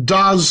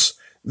 does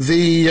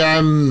the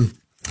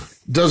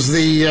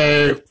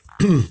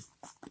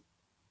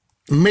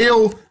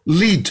male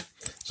lead?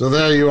 So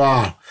there you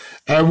are.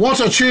 What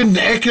a tune,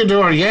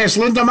 Ecuador. Yes,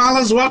 Linda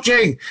Mallon's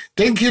watching.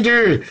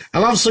 Dinky-Doo. I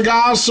love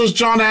cigars, says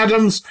John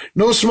Adams.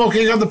 No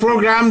smoking on the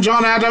programme,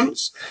 John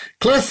Adams.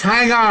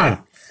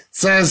 Cliffhanger,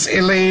 says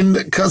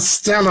Elaine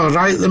Costello.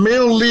 Right, the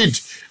male lead.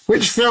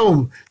 Which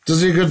film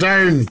does he go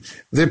down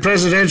the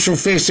presidential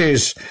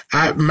faces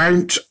at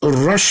Mount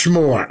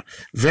Rushmore?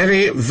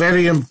 Very,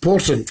 very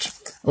important.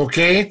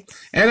 Okay?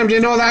 Anybody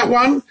know that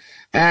one?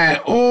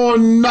 Oh,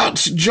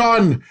 nuts,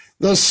 John.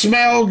 The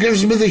smell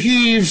gives me the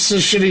heaves,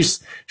 says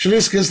Sharice.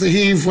 Sharice gets the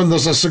heave when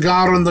there's a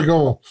cigar on the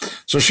go.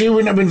 So she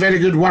wouldn't have been very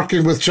good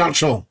working with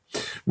Churchill.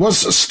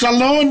 Was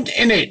Stallone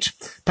in it?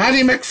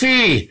 Paddy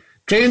McPhee,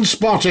 Train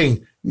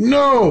Spotting?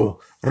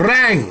 No.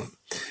 Rang.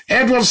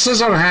 Edward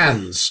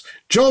Scissorhands,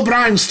 Joe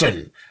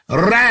Bryanston,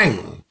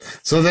 Rang.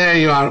 So there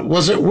you are.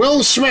 Was it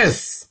Will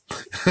Smith?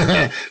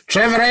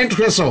 Trevor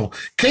Entwistle,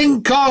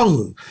 King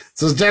Kong,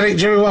 says Derek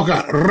Jimmy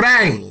Walker,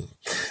 Rang.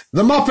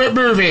 The Muppet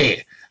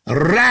Movie,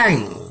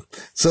 Rang.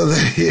 So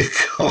there you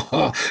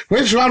go.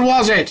 Which one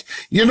was it?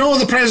 You know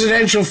the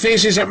presidential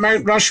faces at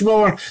Mount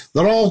Rushmore,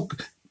 they're all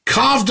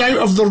carved out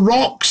of the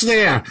rocks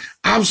there.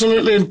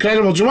 Absolutely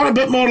incredible. Do you want a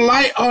bit more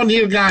light on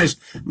here, guys?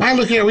 Am I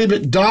looking a wee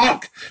bit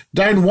dark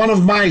down one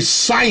of my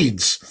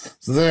sides?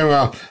 So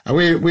there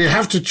we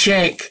have to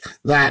check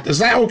that. Is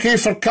that okay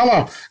for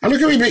colour? I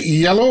look a wee bit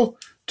yellow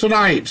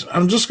tonight.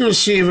 I'm just going to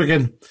see if we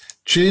can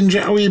change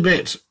it a wee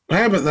bit.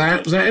 How about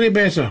that? Is that any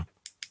better?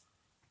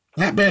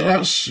 That bit,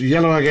 that's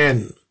yellow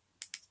again.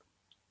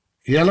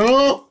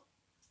 Yellow.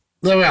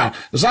 There we are.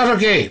 Is that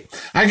okay?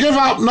 I give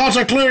up, not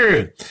a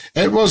clue.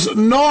 It was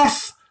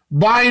North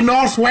by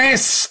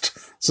Northwest.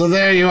 So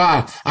there you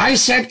are. I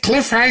said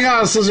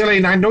cliffhanger, says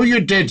Elaine. I know you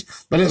did,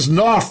 but it's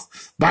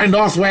North by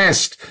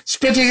Northwest.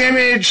 Spitting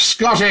image,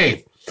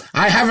 Scottie.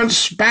 I haven't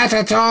spat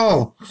at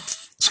all.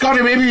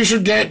 Scottie, maybe you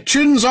should get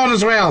tunes on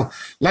as well,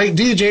 like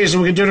DJs,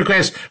 and we can do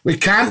requests. We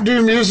can't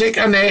do music,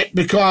 Annette,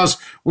 because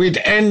we'd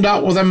end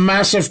up with a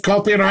massive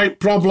copyright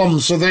problem.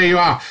 So there you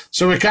are.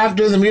 So we can't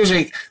do the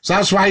music. So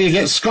that's why you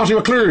get Scottie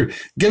McClue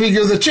giving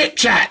you the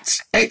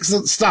chit-chats.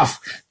 Excellent stuff.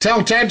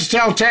 Tell 10 to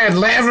tell 10.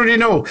 Let everybody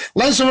know.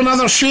 Let's have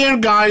another share,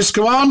 guys.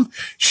 Come on.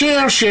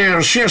 Share,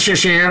 share, share, share,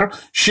 share,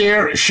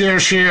 share, share,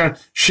 share,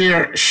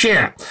 share,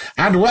 share.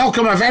 And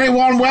welcome, a very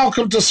warm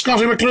welcome to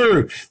Scottie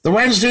McClue, the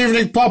Wednesday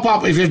evening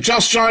pop-up. If you've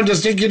just joined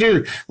us,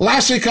 Dinky-Doo.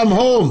 Lassie, come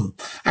home.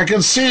 I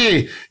can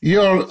see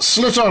your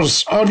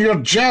slitters on your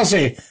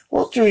jersey.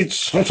 What do you mean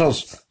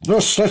slitters? No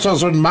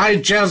slitters on my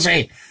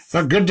jersey.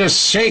 For goodness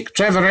sake,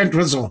 Trevor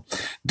Entwistle.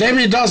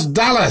 Debbie does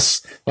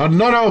Dallas. Oh,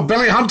 no,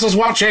 Billy Hunter's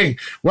watching.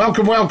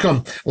 Welcome,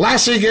 welcome.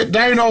 Lassie, get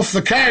down off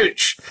the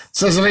couch,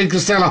 says Elaine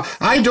Costello.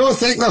 I don't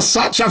think there's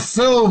such a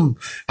film.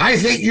 I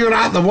think you're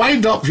at the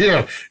wind-up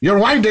here. You're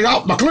winding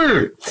up,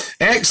 McClue.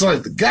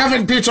 Excellent.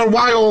 Gavin Peter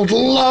Wild,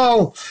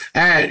 lol.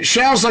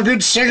 Cher's a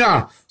good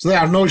singer. So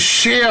there, no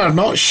share,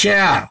 not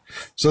share.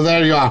 So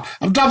there you are.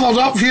 I'm doubled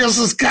up here,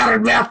 says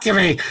Karen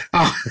Mercury.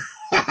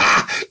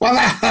 Well,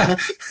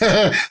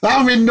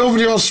 that'll mean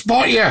nobody will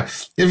spot you.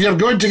 If you're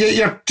going to get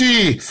your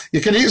tea,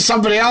 you can eat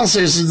somebody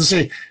else's and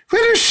say,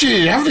 where is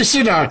she? Haven't you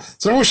seen her?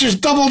 So, oh, she's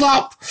doubled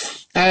up.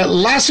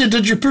 Lassie,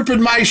 did you poop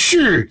in my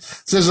shoe?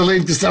 Says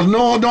Elaine Costello.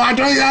 No, I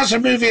don't think that's a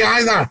movie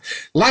either.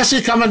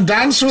 Lassie, come and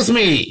dance with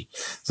me.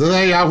 So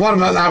there you are. What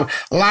about that?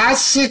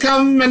 Lassie,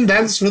 come and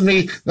dance with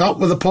me. Not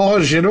with a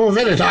pause, you know.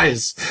 Very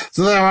nice.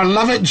 So there I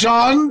love it,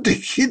 John.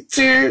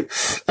 Dinky-Doo.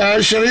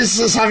 Sharice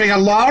is having a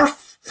laugh.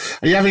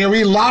 Are you having a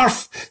wee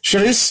laugh,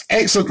 Sharice?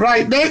 Excellent.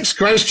 Right, next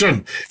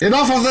question.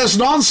 Enough of this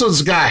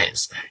nonsense,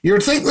 guys. You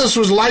would think this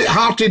was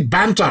light-hearted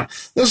banter.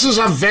 This is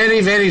a very,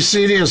 very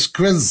serious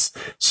quiz.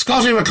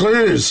 Scottie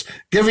McClue's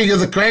giving you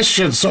the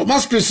question, so it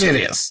must be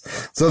serious.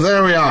 So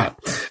there we are.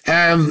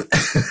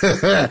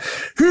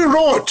 Who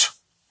wrote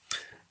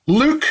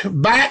Look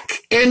Back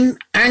in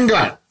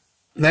Anger?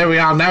 There we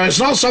are. Now, it's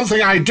not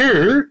something I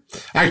do.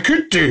 I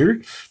could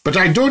do, but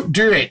I don't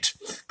do it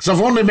because I've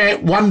only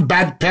met one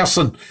bad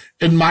person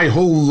in my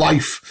whole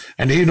life,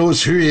 and he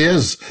knows who he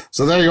is.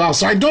 So there you are.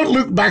 So I don't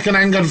look back in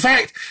anger. In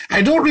fact,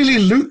 I don't really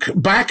look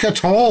back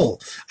at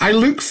all. I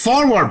look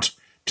forward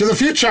to the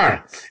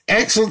future.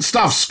 Excellent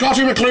stuff.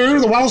 Scottie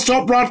McClue, the world's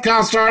top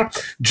broadcaster,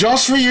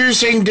 just for you,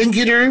 saying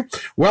Dinky-Doo.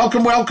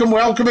 Welcome, welcome,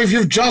 welcome if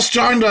you've just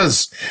joined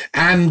us.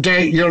 And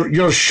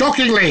you're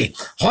shockingly,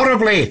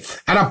 horribly,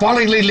 and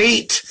appallingly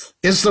late.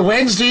 It's the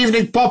Wednesday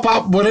evening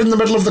pop-up. We're in the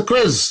middle of the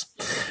quiz.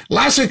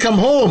 Lassie, come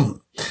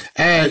home.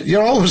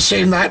 You're always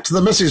saying that to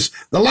the missus.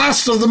 The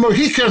last of the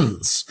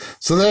Mohicans.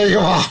 So there you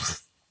are.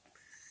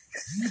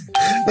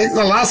 I think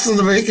the last of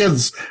the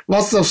Mohicans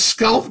must have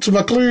scalped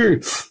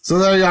McClue. So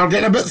there you are,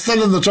 getting a bit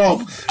thin in the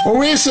top.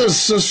 Oasis,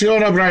 says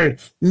Fiona Brown.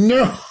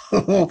 No.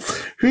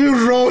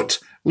 Who wrote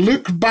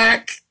look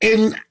back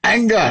in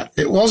anger.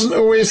 It wasn't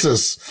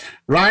Oasis,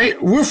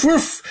 right? Woof,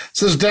 woof,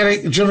 says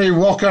Derek Jimmy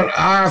Walker.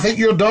 I think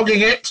you're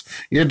dogging it.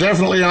 You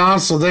definitely are,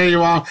 so there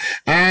you are.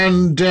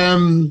 And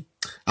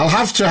I'll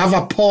have to have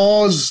a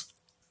pause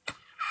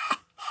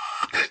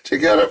to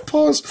get it.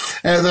 Pause.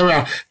 There we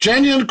are.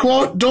 Genuine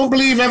quote, don't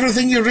believe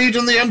everything you read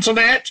on the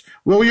internet.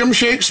 William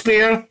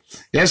Shakespeare.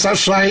 Yes,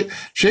 that's right.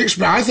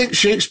 Shakespeare. I think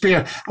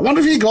Shakespeare. I wonder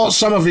if he got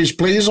some of his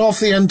plays off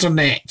the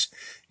internet.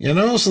 You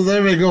know, so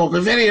there we go. It'll be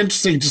very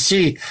interesting to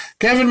see.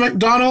 Kevin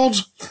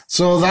McDonald.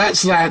 So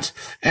that's that.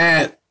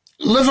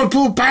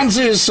 Liverpool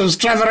Pansies, says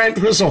Trevor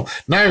Entwistle.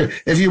 Now,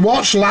 if you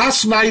watched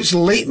last night's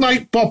late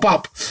night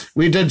pop-up,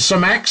 we did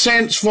some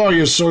accents for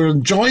you, so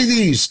enjoy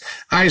these,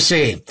 I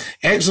say.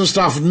 Excellent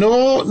stuff.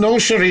 No,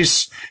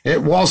 Charisse,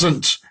 it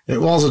wasn't.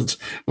 It wasn't.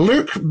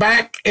 Look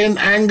back in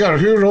anger.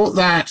 Who wrote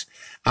that?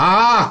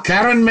 Ah,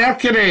 Karen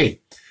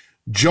Mercury.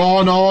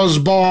 John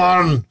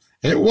Osborne.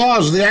 It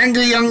was The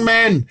Angry Young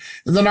Men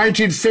in the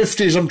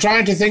 1950s. I'm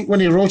trying to think when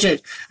he wrote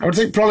it. I would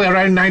think probably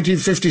around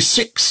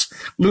 1956.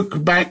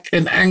 Look Back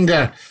in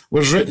Anger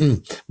was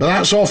written. But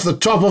that's off the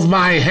top of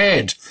my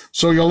head.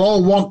 So you'll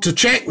all want to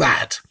check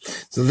that.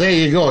 So there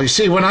you go. You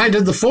see, when I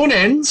did the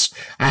phone-ins,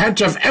 I had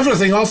to have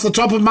everything off the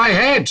top of my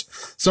head.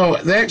 So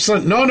the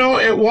excellent... No,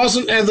 it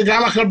wasn't the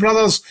Gallagher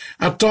brothers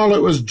at all.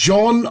 It was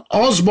John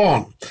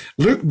Osborne.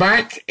 Look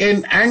Back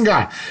in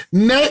Anger.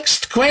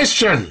 Next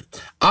question.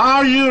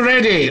 Are you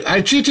ready?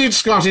 I cheated,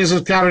 Scottie,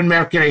 says Karen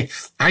Mercury.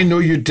 I know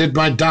you did,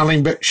 my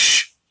darling, but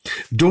shh.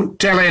 Don't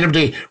tell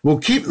anybody. We'll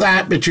keep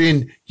that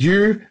between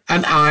you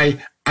and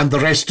I and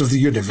the rest of the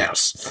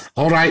universe.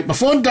 All right, my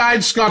phone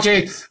died,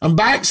 Scottie. I'm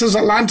back, says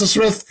Atlanta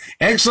Smith.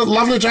 Excellent,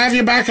 lovely to have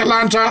you back,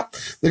 Atlanta.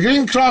 The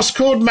Green Cross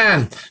Code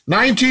Man,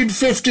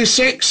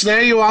 1956.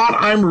 There you are.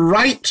 I'm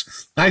right.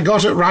 I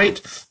got it right.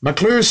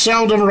 McClue's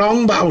seldom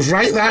wrong, but I was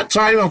right that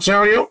time, I'll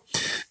tell you.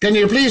 Can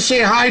you please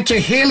say hi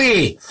to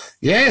Haley?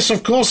 Yes,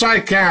 of course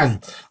I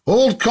can.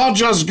 Old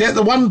codgers get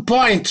the 1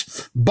 point.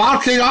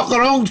 Barking up the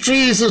wrong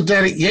tree, says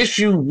Derek. Yes,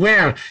 you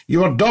were.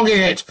 You were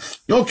dogging it.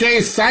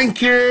 Okay,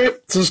 thank you,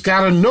 says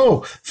Karen.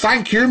 No,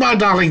 thank you, my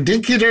darling.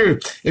 Dinky-Doo.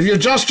 If you've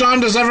just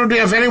joined us, everybody,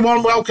 a very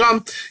warm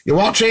welcome. You're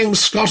watching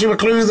Scottie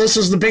McClue. This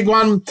is the big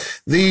one.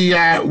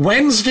 The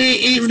Wednesday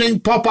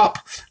evening pop-up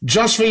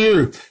just for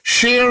you.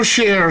 Share.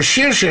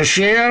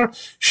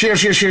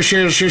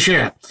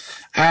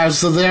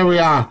 So there we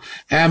are.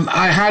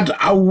 I had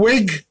a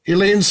wig,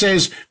 Elaine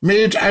says,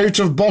 made out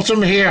of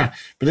bottom hair,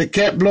 but it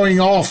kept blowing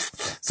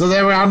off. So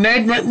there we are.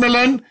 Ned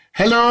McMillan,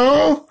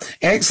 hello.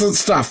 Excellent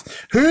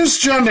stuff. Whose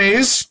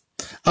journeys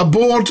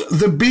aboard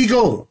the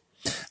Beagle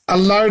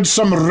allowed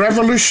some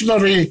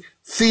revolutionary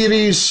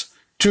theories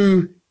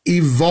to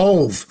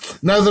evolve?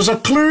 Now, there's a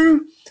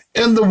clue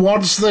in the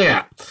words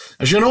there.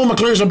 As you know,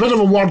 McClue's a bit of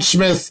a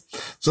wordsmith.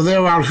 So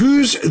there are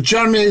whose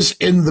journeys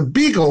in the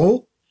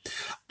Beagle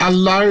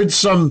allowed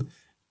some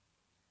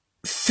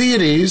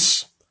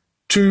theories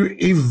to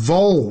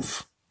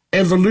evolve.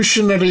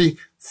 Evolutionary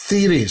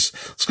theories.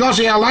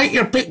 Scottie, I like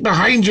your pic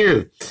behind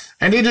you.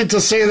 I needed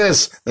to say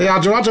this. There you are.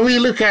 Do you want a wee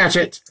look at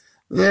it?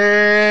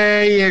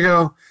 There you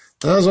go.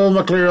 There's old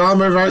McClue. I'll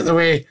move out the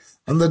way.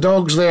 And the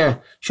dog's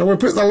there. Shall we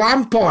put the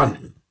lamp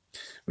on?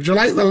 Would you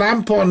like the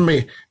lamp on,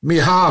 me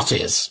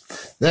hearties?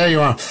 There you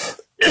are.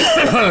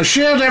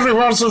 Shared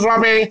everywhere, says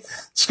Robbie.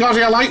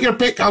 Scottie, I like your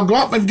pick. I'll go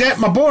up and get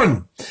my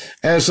bone.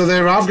 So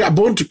there, I've got a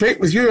bone to pick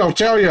with you, I'll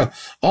tell you.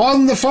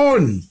 On the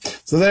phone.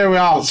 So there we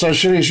are. So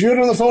Charisse,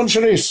 you're on the phone,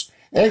 Charisse.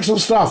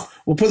 Excellent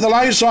stuff. We'll put the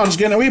lights on. It's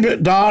getting a wee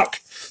bit dark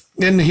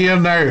in here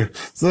now.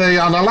 So there you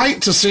are. And I like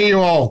to see you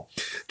all.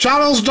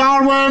 Charles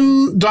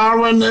Darwin,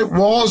 it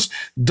was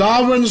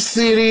Darwin's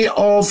theory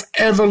of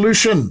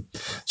evolution.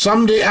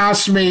 Somebody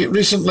asked me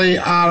recently,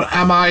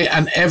 am I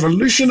an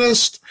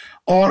evolutionist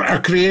or a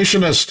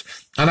creationist?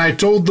 And I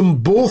told them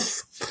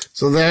both.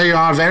 So there you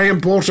are, very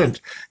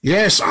important.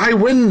 Yes, I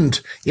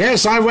winned.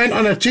 Yes, I went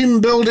on a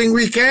team building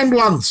weekend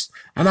once,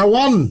 and I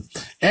won.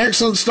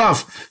 Excellent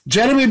stuff.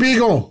 Jeremy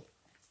Beagle.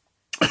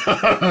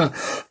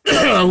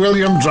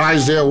 William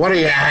Drysdale, what are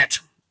you at?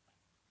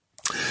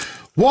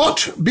 What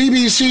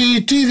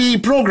BBC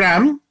TV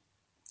programme,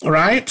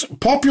 right,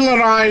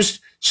 popularised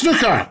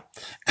snooker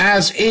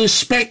as a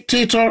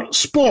spectator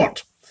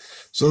sport?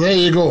 So there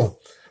you go.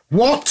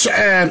 What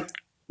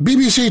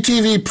BBC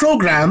TV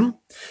programme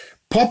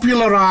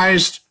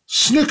popularised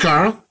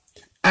snooker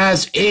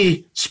as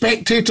a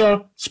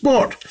spectator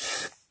sport?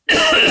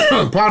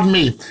 Pardon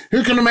me.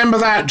 Who can remember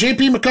that?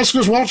 JP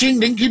McCuskers watching,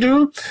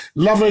 Dinky-Doo.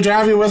 Lovely to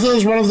have you with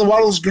us, one of the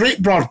world's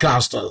great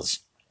broadcasters.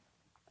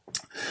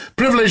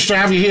 Privileged to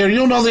have you here.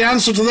 You'll know the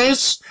answer to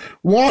this.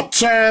 What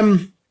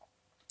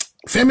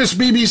famous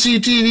BBC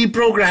TV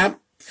programme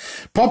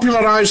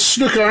popularised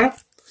snooker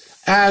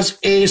as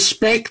a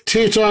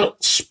spectator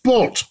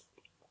sport?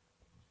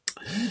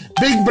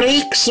 Big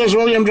break, says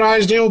William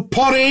Drysdale.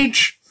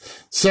 Porridge,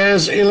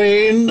 says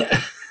Elaine.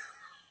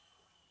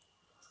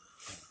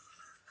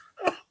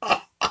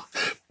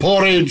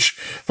 Porridge,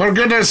 for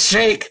goodness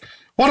sake.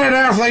 What on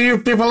earth are you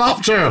people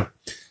up to?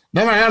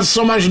 Never heard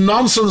so much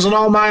nonsense in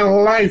all my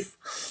life.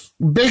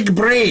 Big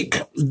break.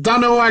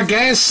 Dunno, I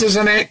guess, is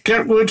Annette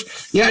Kirkwood.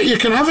 Yeah, you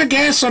can have a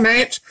guess,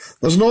 Annette.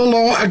 There's no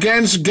law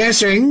against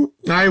guessing,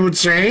 I would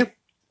say.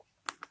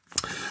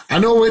 I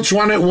know which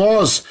one it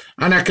was,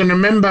 and I can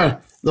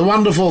remember the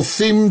wonderful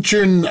theme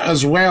tune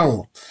as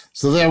well.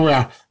 So there we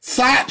are.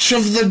 Thatch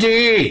of the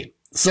Day,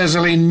 says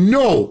Elaine.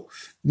 No,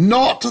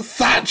 not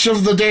Thatch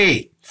of the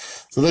Day.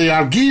 So there you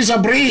are. Giza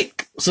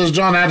Break, says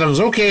John Adams.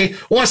 Okay.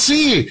 Oh, I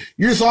see.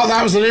 You thought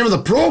that was the name of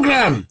the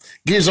programme.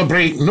 Giza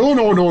Break. No.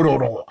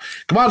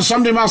 Come on,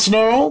 somebody must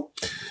know.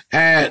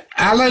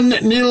 Alan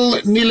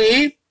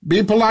Neely.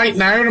 Be polite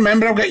now.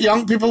 Remember, I've got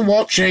young people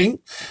watching.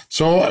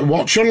 So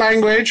watch your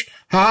language.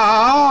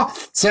 Ha,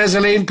 says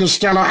Elaine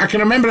Costello. I can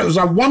remember it was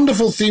a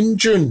wonderful theme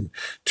tune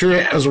to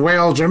it as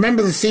well. Do you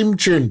remember the theme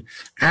tune?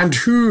 And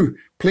who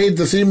played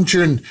the theme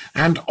tune?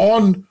 And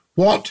on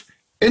what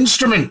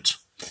instrument?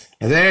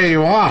 There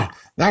you are.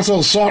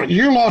 That'll sort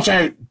you lot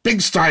out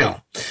big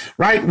style.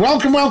 Right,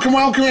 welcome.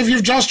 If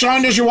you've just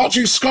joined us, you're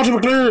watching Scottie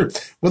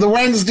McClue with a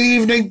Wednesday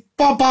evening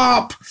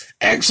pop-up.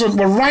 Excellent.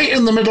 We're right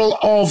in the middle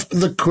of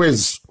the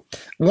quiz.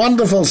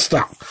 Wonderful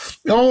stuff.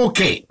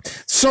 Okay,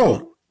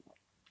 so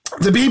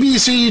the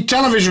BBC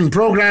television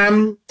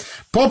programme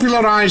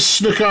popularised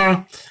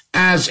snooker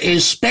as a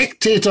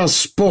spectator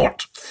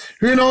sport.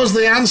 Who knows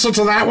the answer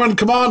to that one?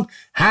 Come on,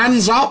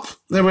 hands up.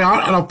 There we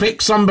are, and I'll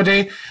pick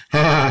somebody.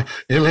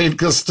 Elaine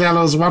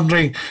Costello's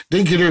wondering.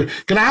 Dinky-Doo.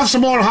 Can I have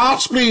some more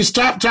hearts, please?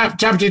 Tap,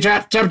 tap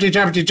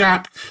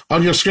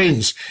on your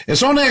screens.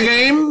 It's only a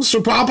game,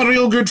 so put up a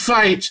real good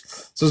fight,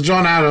 says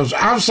John Adams.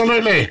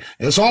 Absolutely.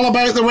 It's all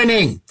about the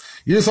winning.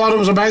 You thought it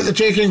was about the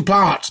taking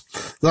part.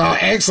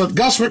 Excellent.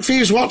 Gus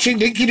McPhee's watching.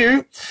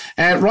 Dinky-Doo.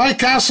 Roy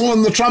Castle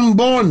and the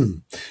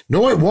trombone.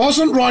 No, it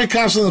wasn't Roy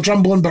Castle and the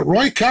trombone, but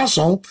Roy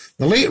Castle,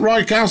 the late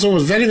Roy Castle,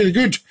 was very, very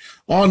good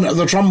on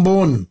the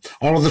trombone,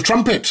 or the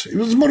trumpet. He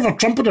was more of a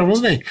trumpeter,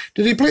 wasn't he?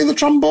 Did he play the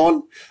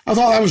trombone? I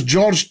thought that was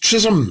George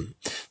Chisholm.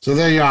 So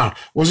there you are.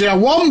 Was he a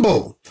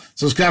womble?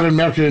 Says Karen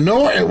Mercury.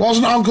 No, it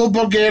wasn't Uncle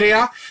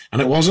Bulgaria,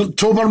 and it wasn't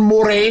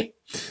Tobermory.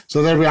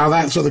 So there we are.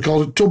 That's what they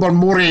called it,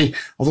 Tobermory,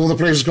 although the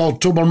place is called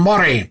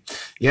Tobermory.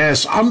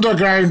 Yes,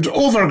 underground,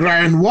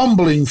 overground,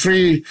 wombling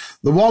free,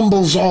 the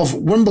wombles of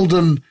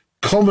Wimbledon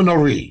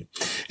Commonwery.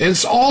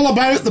 It's all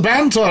about the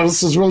banter,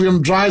 says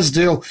William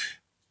Drysdale.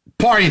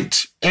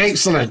 Point.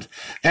 Excellent.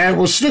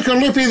 Was Snooker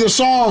Loopy the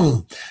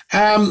song?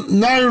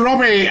 Now,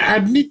 Robbie,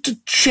 I'd need to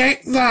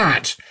check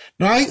that.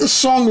 Now, I think the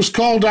song was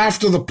called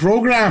after the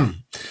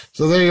programme.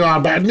 So there you are.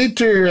 But I'd need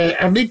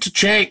to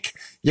check.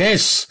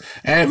 Yes.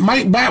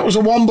 Mike Batt was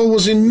a womble,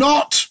 was he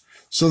not?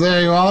 So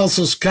there you are.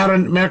 Says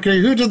Karen Mercury.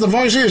 Who did the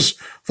voices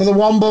for the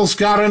wombles,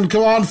 Karen?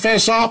 Come on,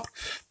 fess up.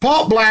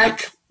 Pot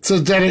Black,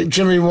 says Derek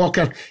Jimmy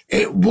Walker.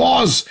 It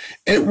was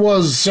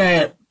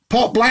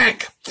Pot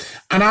Black.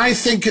 And I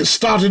think it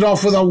started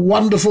off with a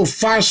wonderful,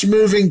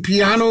 fast-moving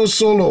piano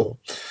solo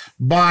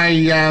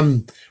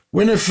by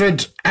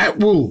Winifred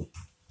Atwood.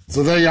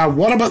 So there you are.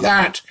 What about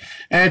that?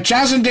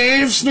 Chaz and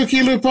Dave,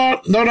 Snooky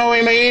Looper. No,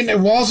 Elaine, it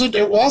wasn't.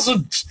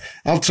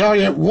 I'll tell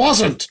you, it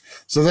wasn't.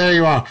 So there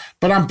you are.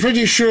 But I'm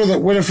pretty sure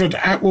that Winifred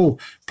Atwood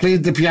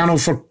played the piano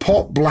for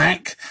Pot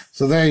Black.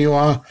 So there you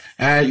are.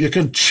 You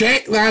can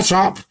check that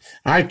up.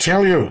 I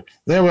tell you.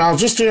 There we are. I'll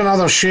just do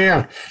another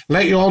share.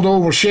 Let you all know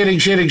we're sharing.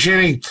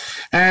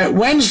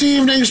 Wednesday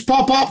evenings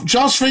pop up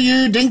just for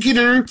you.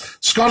 Dinky-Doo.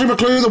 Scottie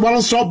McClue, the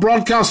world-stop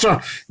broadcaster.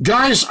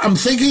 Guys, I'm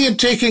thinking of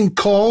taking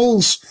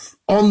calls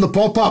on the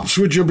pop-ups.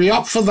 Would you be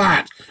up for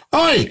that?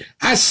 Oi,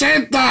 I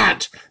said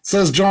that,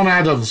 says John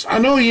Adams. I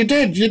know you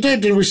did,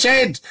 and we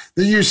said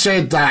that you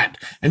said that.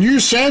 And you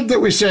said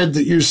that we said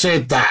that you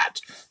said that.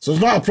 So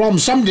it's not a problem.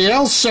 Somebody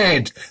else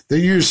said that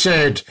you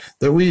said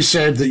that we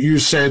said that you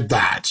said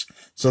that.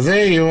 So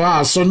there you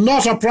are. So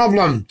not a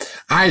problem.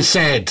 I just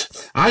said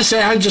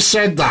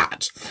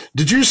that.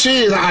 Did you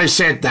say that I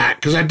said that?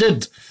 Because I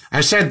did. I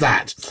said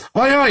that.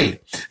 Oi.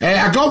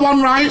 I got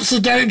one right,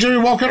 says Derek Jerry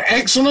Walker.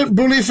 Excellent.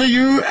 Bully for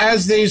you,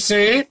 as they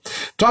say.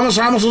 Thomas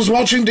Hamilton's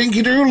watching.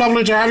 Dinky-Doo.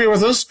 Lovely to have you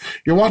with us.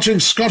 You're watching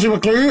Scottie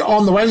McClue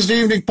on the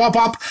Wednesday evening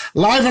pop-up,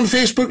 live on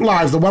Facebook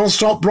Live, the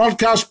well-stopped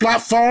broadcast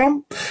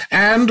platform.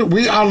 And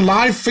we are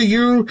live for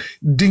you,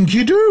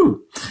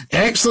 Dinky-Doo.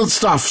 Excellent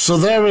stuff. So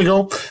there we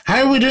go.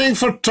 How are we doing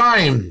for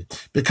time?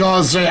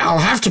 Because I'll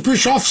have to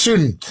push off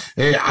soon,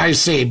 I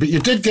say. But you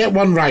did get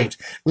one right.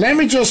 Let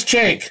me just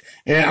check.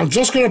 I'm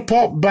just going to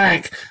pop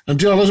back and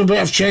do a little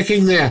bit of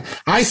checking there.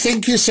 I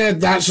think he said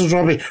that, says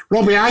Robbie.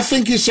 Robbie, I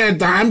think he said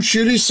that. I'm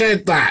sure he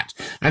said that.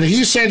 And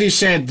he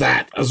said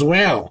that as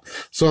well.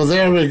 So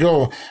there we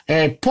go.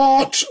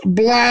 Pot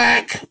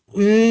Black.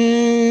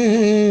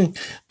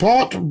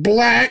 Pot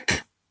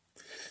Black.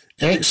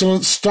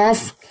 Excellent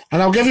stuff.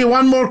 And I'll give you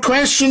one more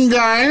question,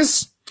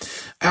 guys.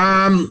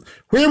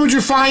 Where would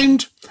you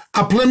find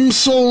a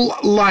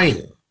plimsoll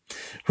line?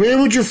 Where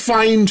would you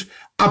find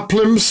a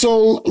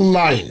plimsoll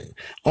line?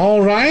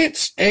 All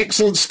right.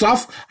 Excellent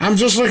stuff. I'm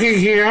just looking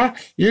here.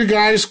 You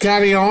guys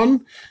carry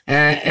on.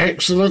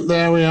 Excellent.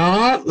 There we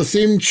are. The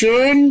theme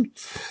tune.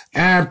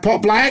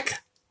 Pot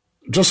Black.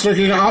 Just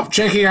looking it up,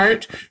 checking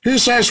out. Who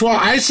says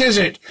what? I says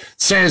it.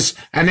 Says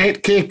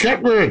Annette K.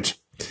 Kirkwood.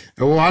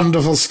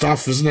 Wonderful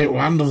stuff, isn't it?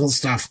 Wonderful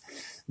stuff.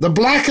 The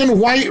Black and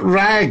White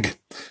Rag,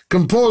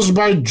 composed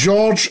by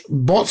George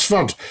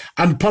Botsford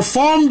and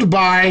performed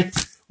by,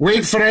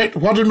 wait for it,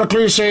 what did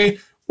McClue say?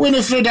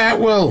 Winifred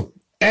Atwill.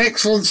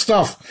 Excellent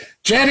stuff.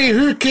 Jerry,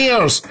 who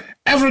cares?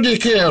 Everybody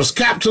cares.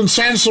 Captain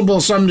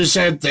Sensible, somebody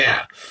said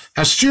there.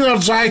 A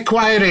steward's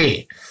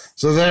inquiry.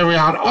 So there we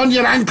are. On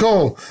your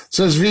ankle,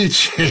 says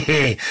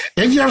Vici.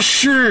 In your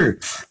shoe.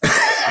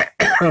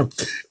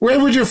 Where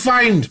would you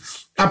find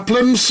a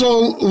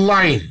plimsoll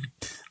line?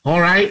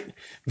 All right.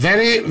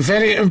 Very,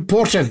 very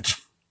important.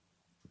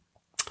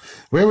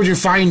 Where would you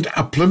find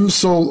a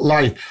plimsoll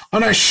line?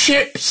 On a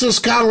ship, says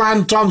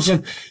Carl-Ann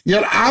Thompson.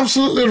 You're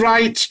absolutely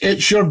right.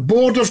 It's your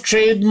Board of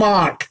Trade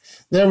mark.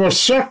 There was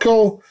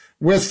circle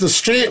with the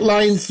straight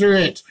line through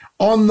it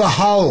on the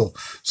hull.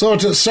 So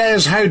it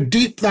says how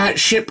deep that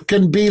ship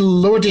can be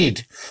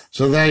loaded.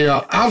 So there you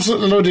are.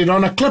 Absolutely loaded.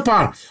 On a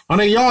clipper, on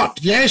a yacht.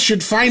 Yes,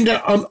 you'd find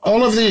it on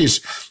all of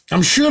these.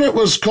 I'm sure it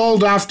was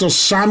called after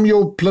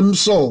Samuel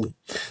Plimsoll.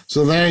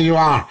 So there you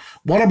are.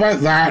 What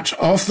about that?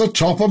 Off the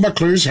top of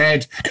McClue's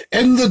head.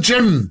 In the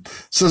gym,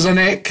 says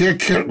Annette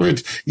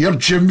Kirkwood. Your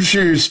gym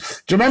shoes.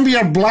 Do you remember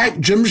your black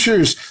gym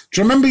shoes?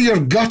 Do you remember your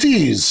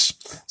gutties?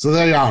 So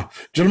there you are.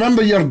 Do you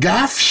remember your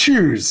gaff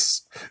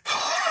shoes?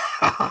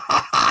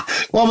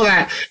 What was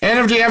that?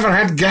 Anybody ever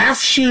had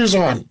gaff shoes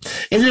on?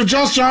 If you've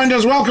just joined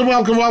us, welcome,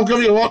 welcome,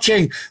 welcome. You're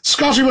watching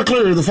Scottie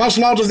McClue, the first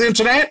lord of the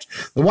internet,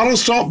 the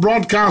world's top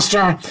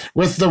broadcaster,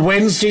 with the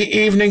Wednesday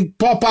evening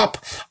pop-up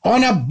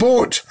on a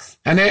boat.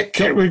 Annette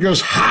Kirkwood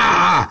goes,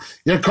 ha!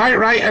 You're quite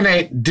right,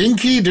 Annette.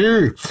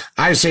 Dinky-Doo.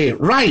 I say,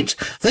 right.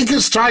 Think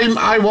it's time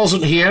I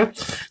wasn't here.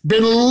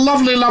 Been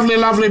lovely, lovely,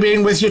 lovely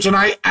being with you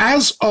tonight.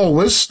 As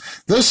always,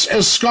 this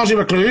is Scottie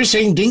McClue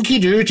saying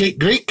Dinky-Doo, take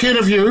great care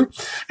of you,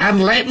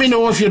 and let me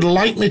know if you'd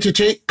like me to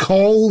take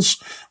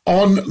calls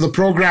on the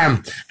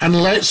programme.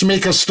 And let's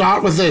make a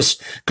start with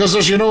this. Because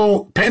as you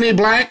know, penny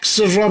blacks,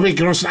 says Robbie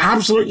Gross,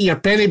 absolutely your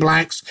penny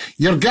blacks,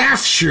 your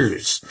gaff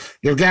shoes.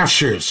 Your gaff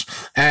shoes.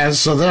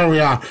 So there we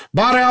are.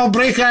 Barrel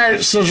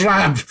breakout, says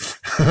Rab.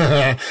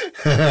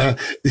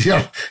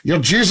 your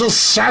Jesus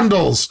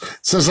sandals,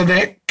 says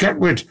Annette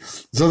Kirkwood.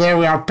 So there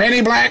we are.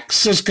 Penny blacks,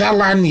 says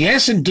Caroline.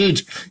 Yes,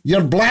 indeed.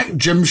 Your black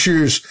gym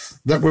shoes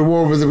that we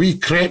wore with the wee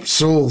crepe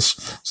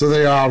soles. So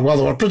they are. Well,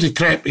 they were pretty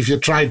crepe if you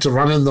tried to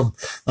run in them.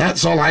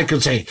 That's all I can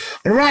say.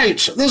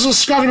 Right. This is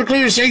Scottie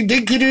McClue saying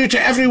Dinky-Doo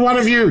to every one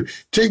of you.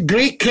 Take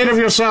great care of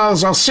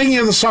yourselves. I'll sing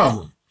you the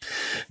song.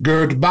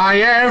 Goodbye,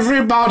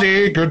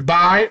 everybody.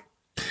 Goodbye.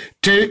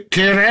 Take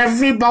care,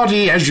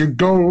 everybody, as you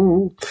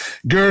go.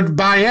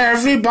 Goodbye,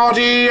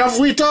 everybody. Auf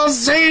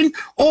Wiedersehen,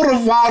 au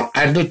revoir,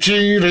 and a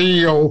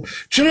cheerio.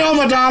 Cheerio,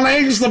 my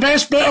darlings, the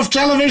best bit of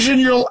television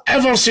you'll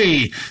ever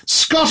see.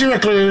 Scottie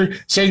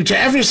McClue saying to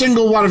every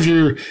single one of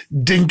you,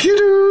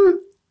 Dinky-Doo.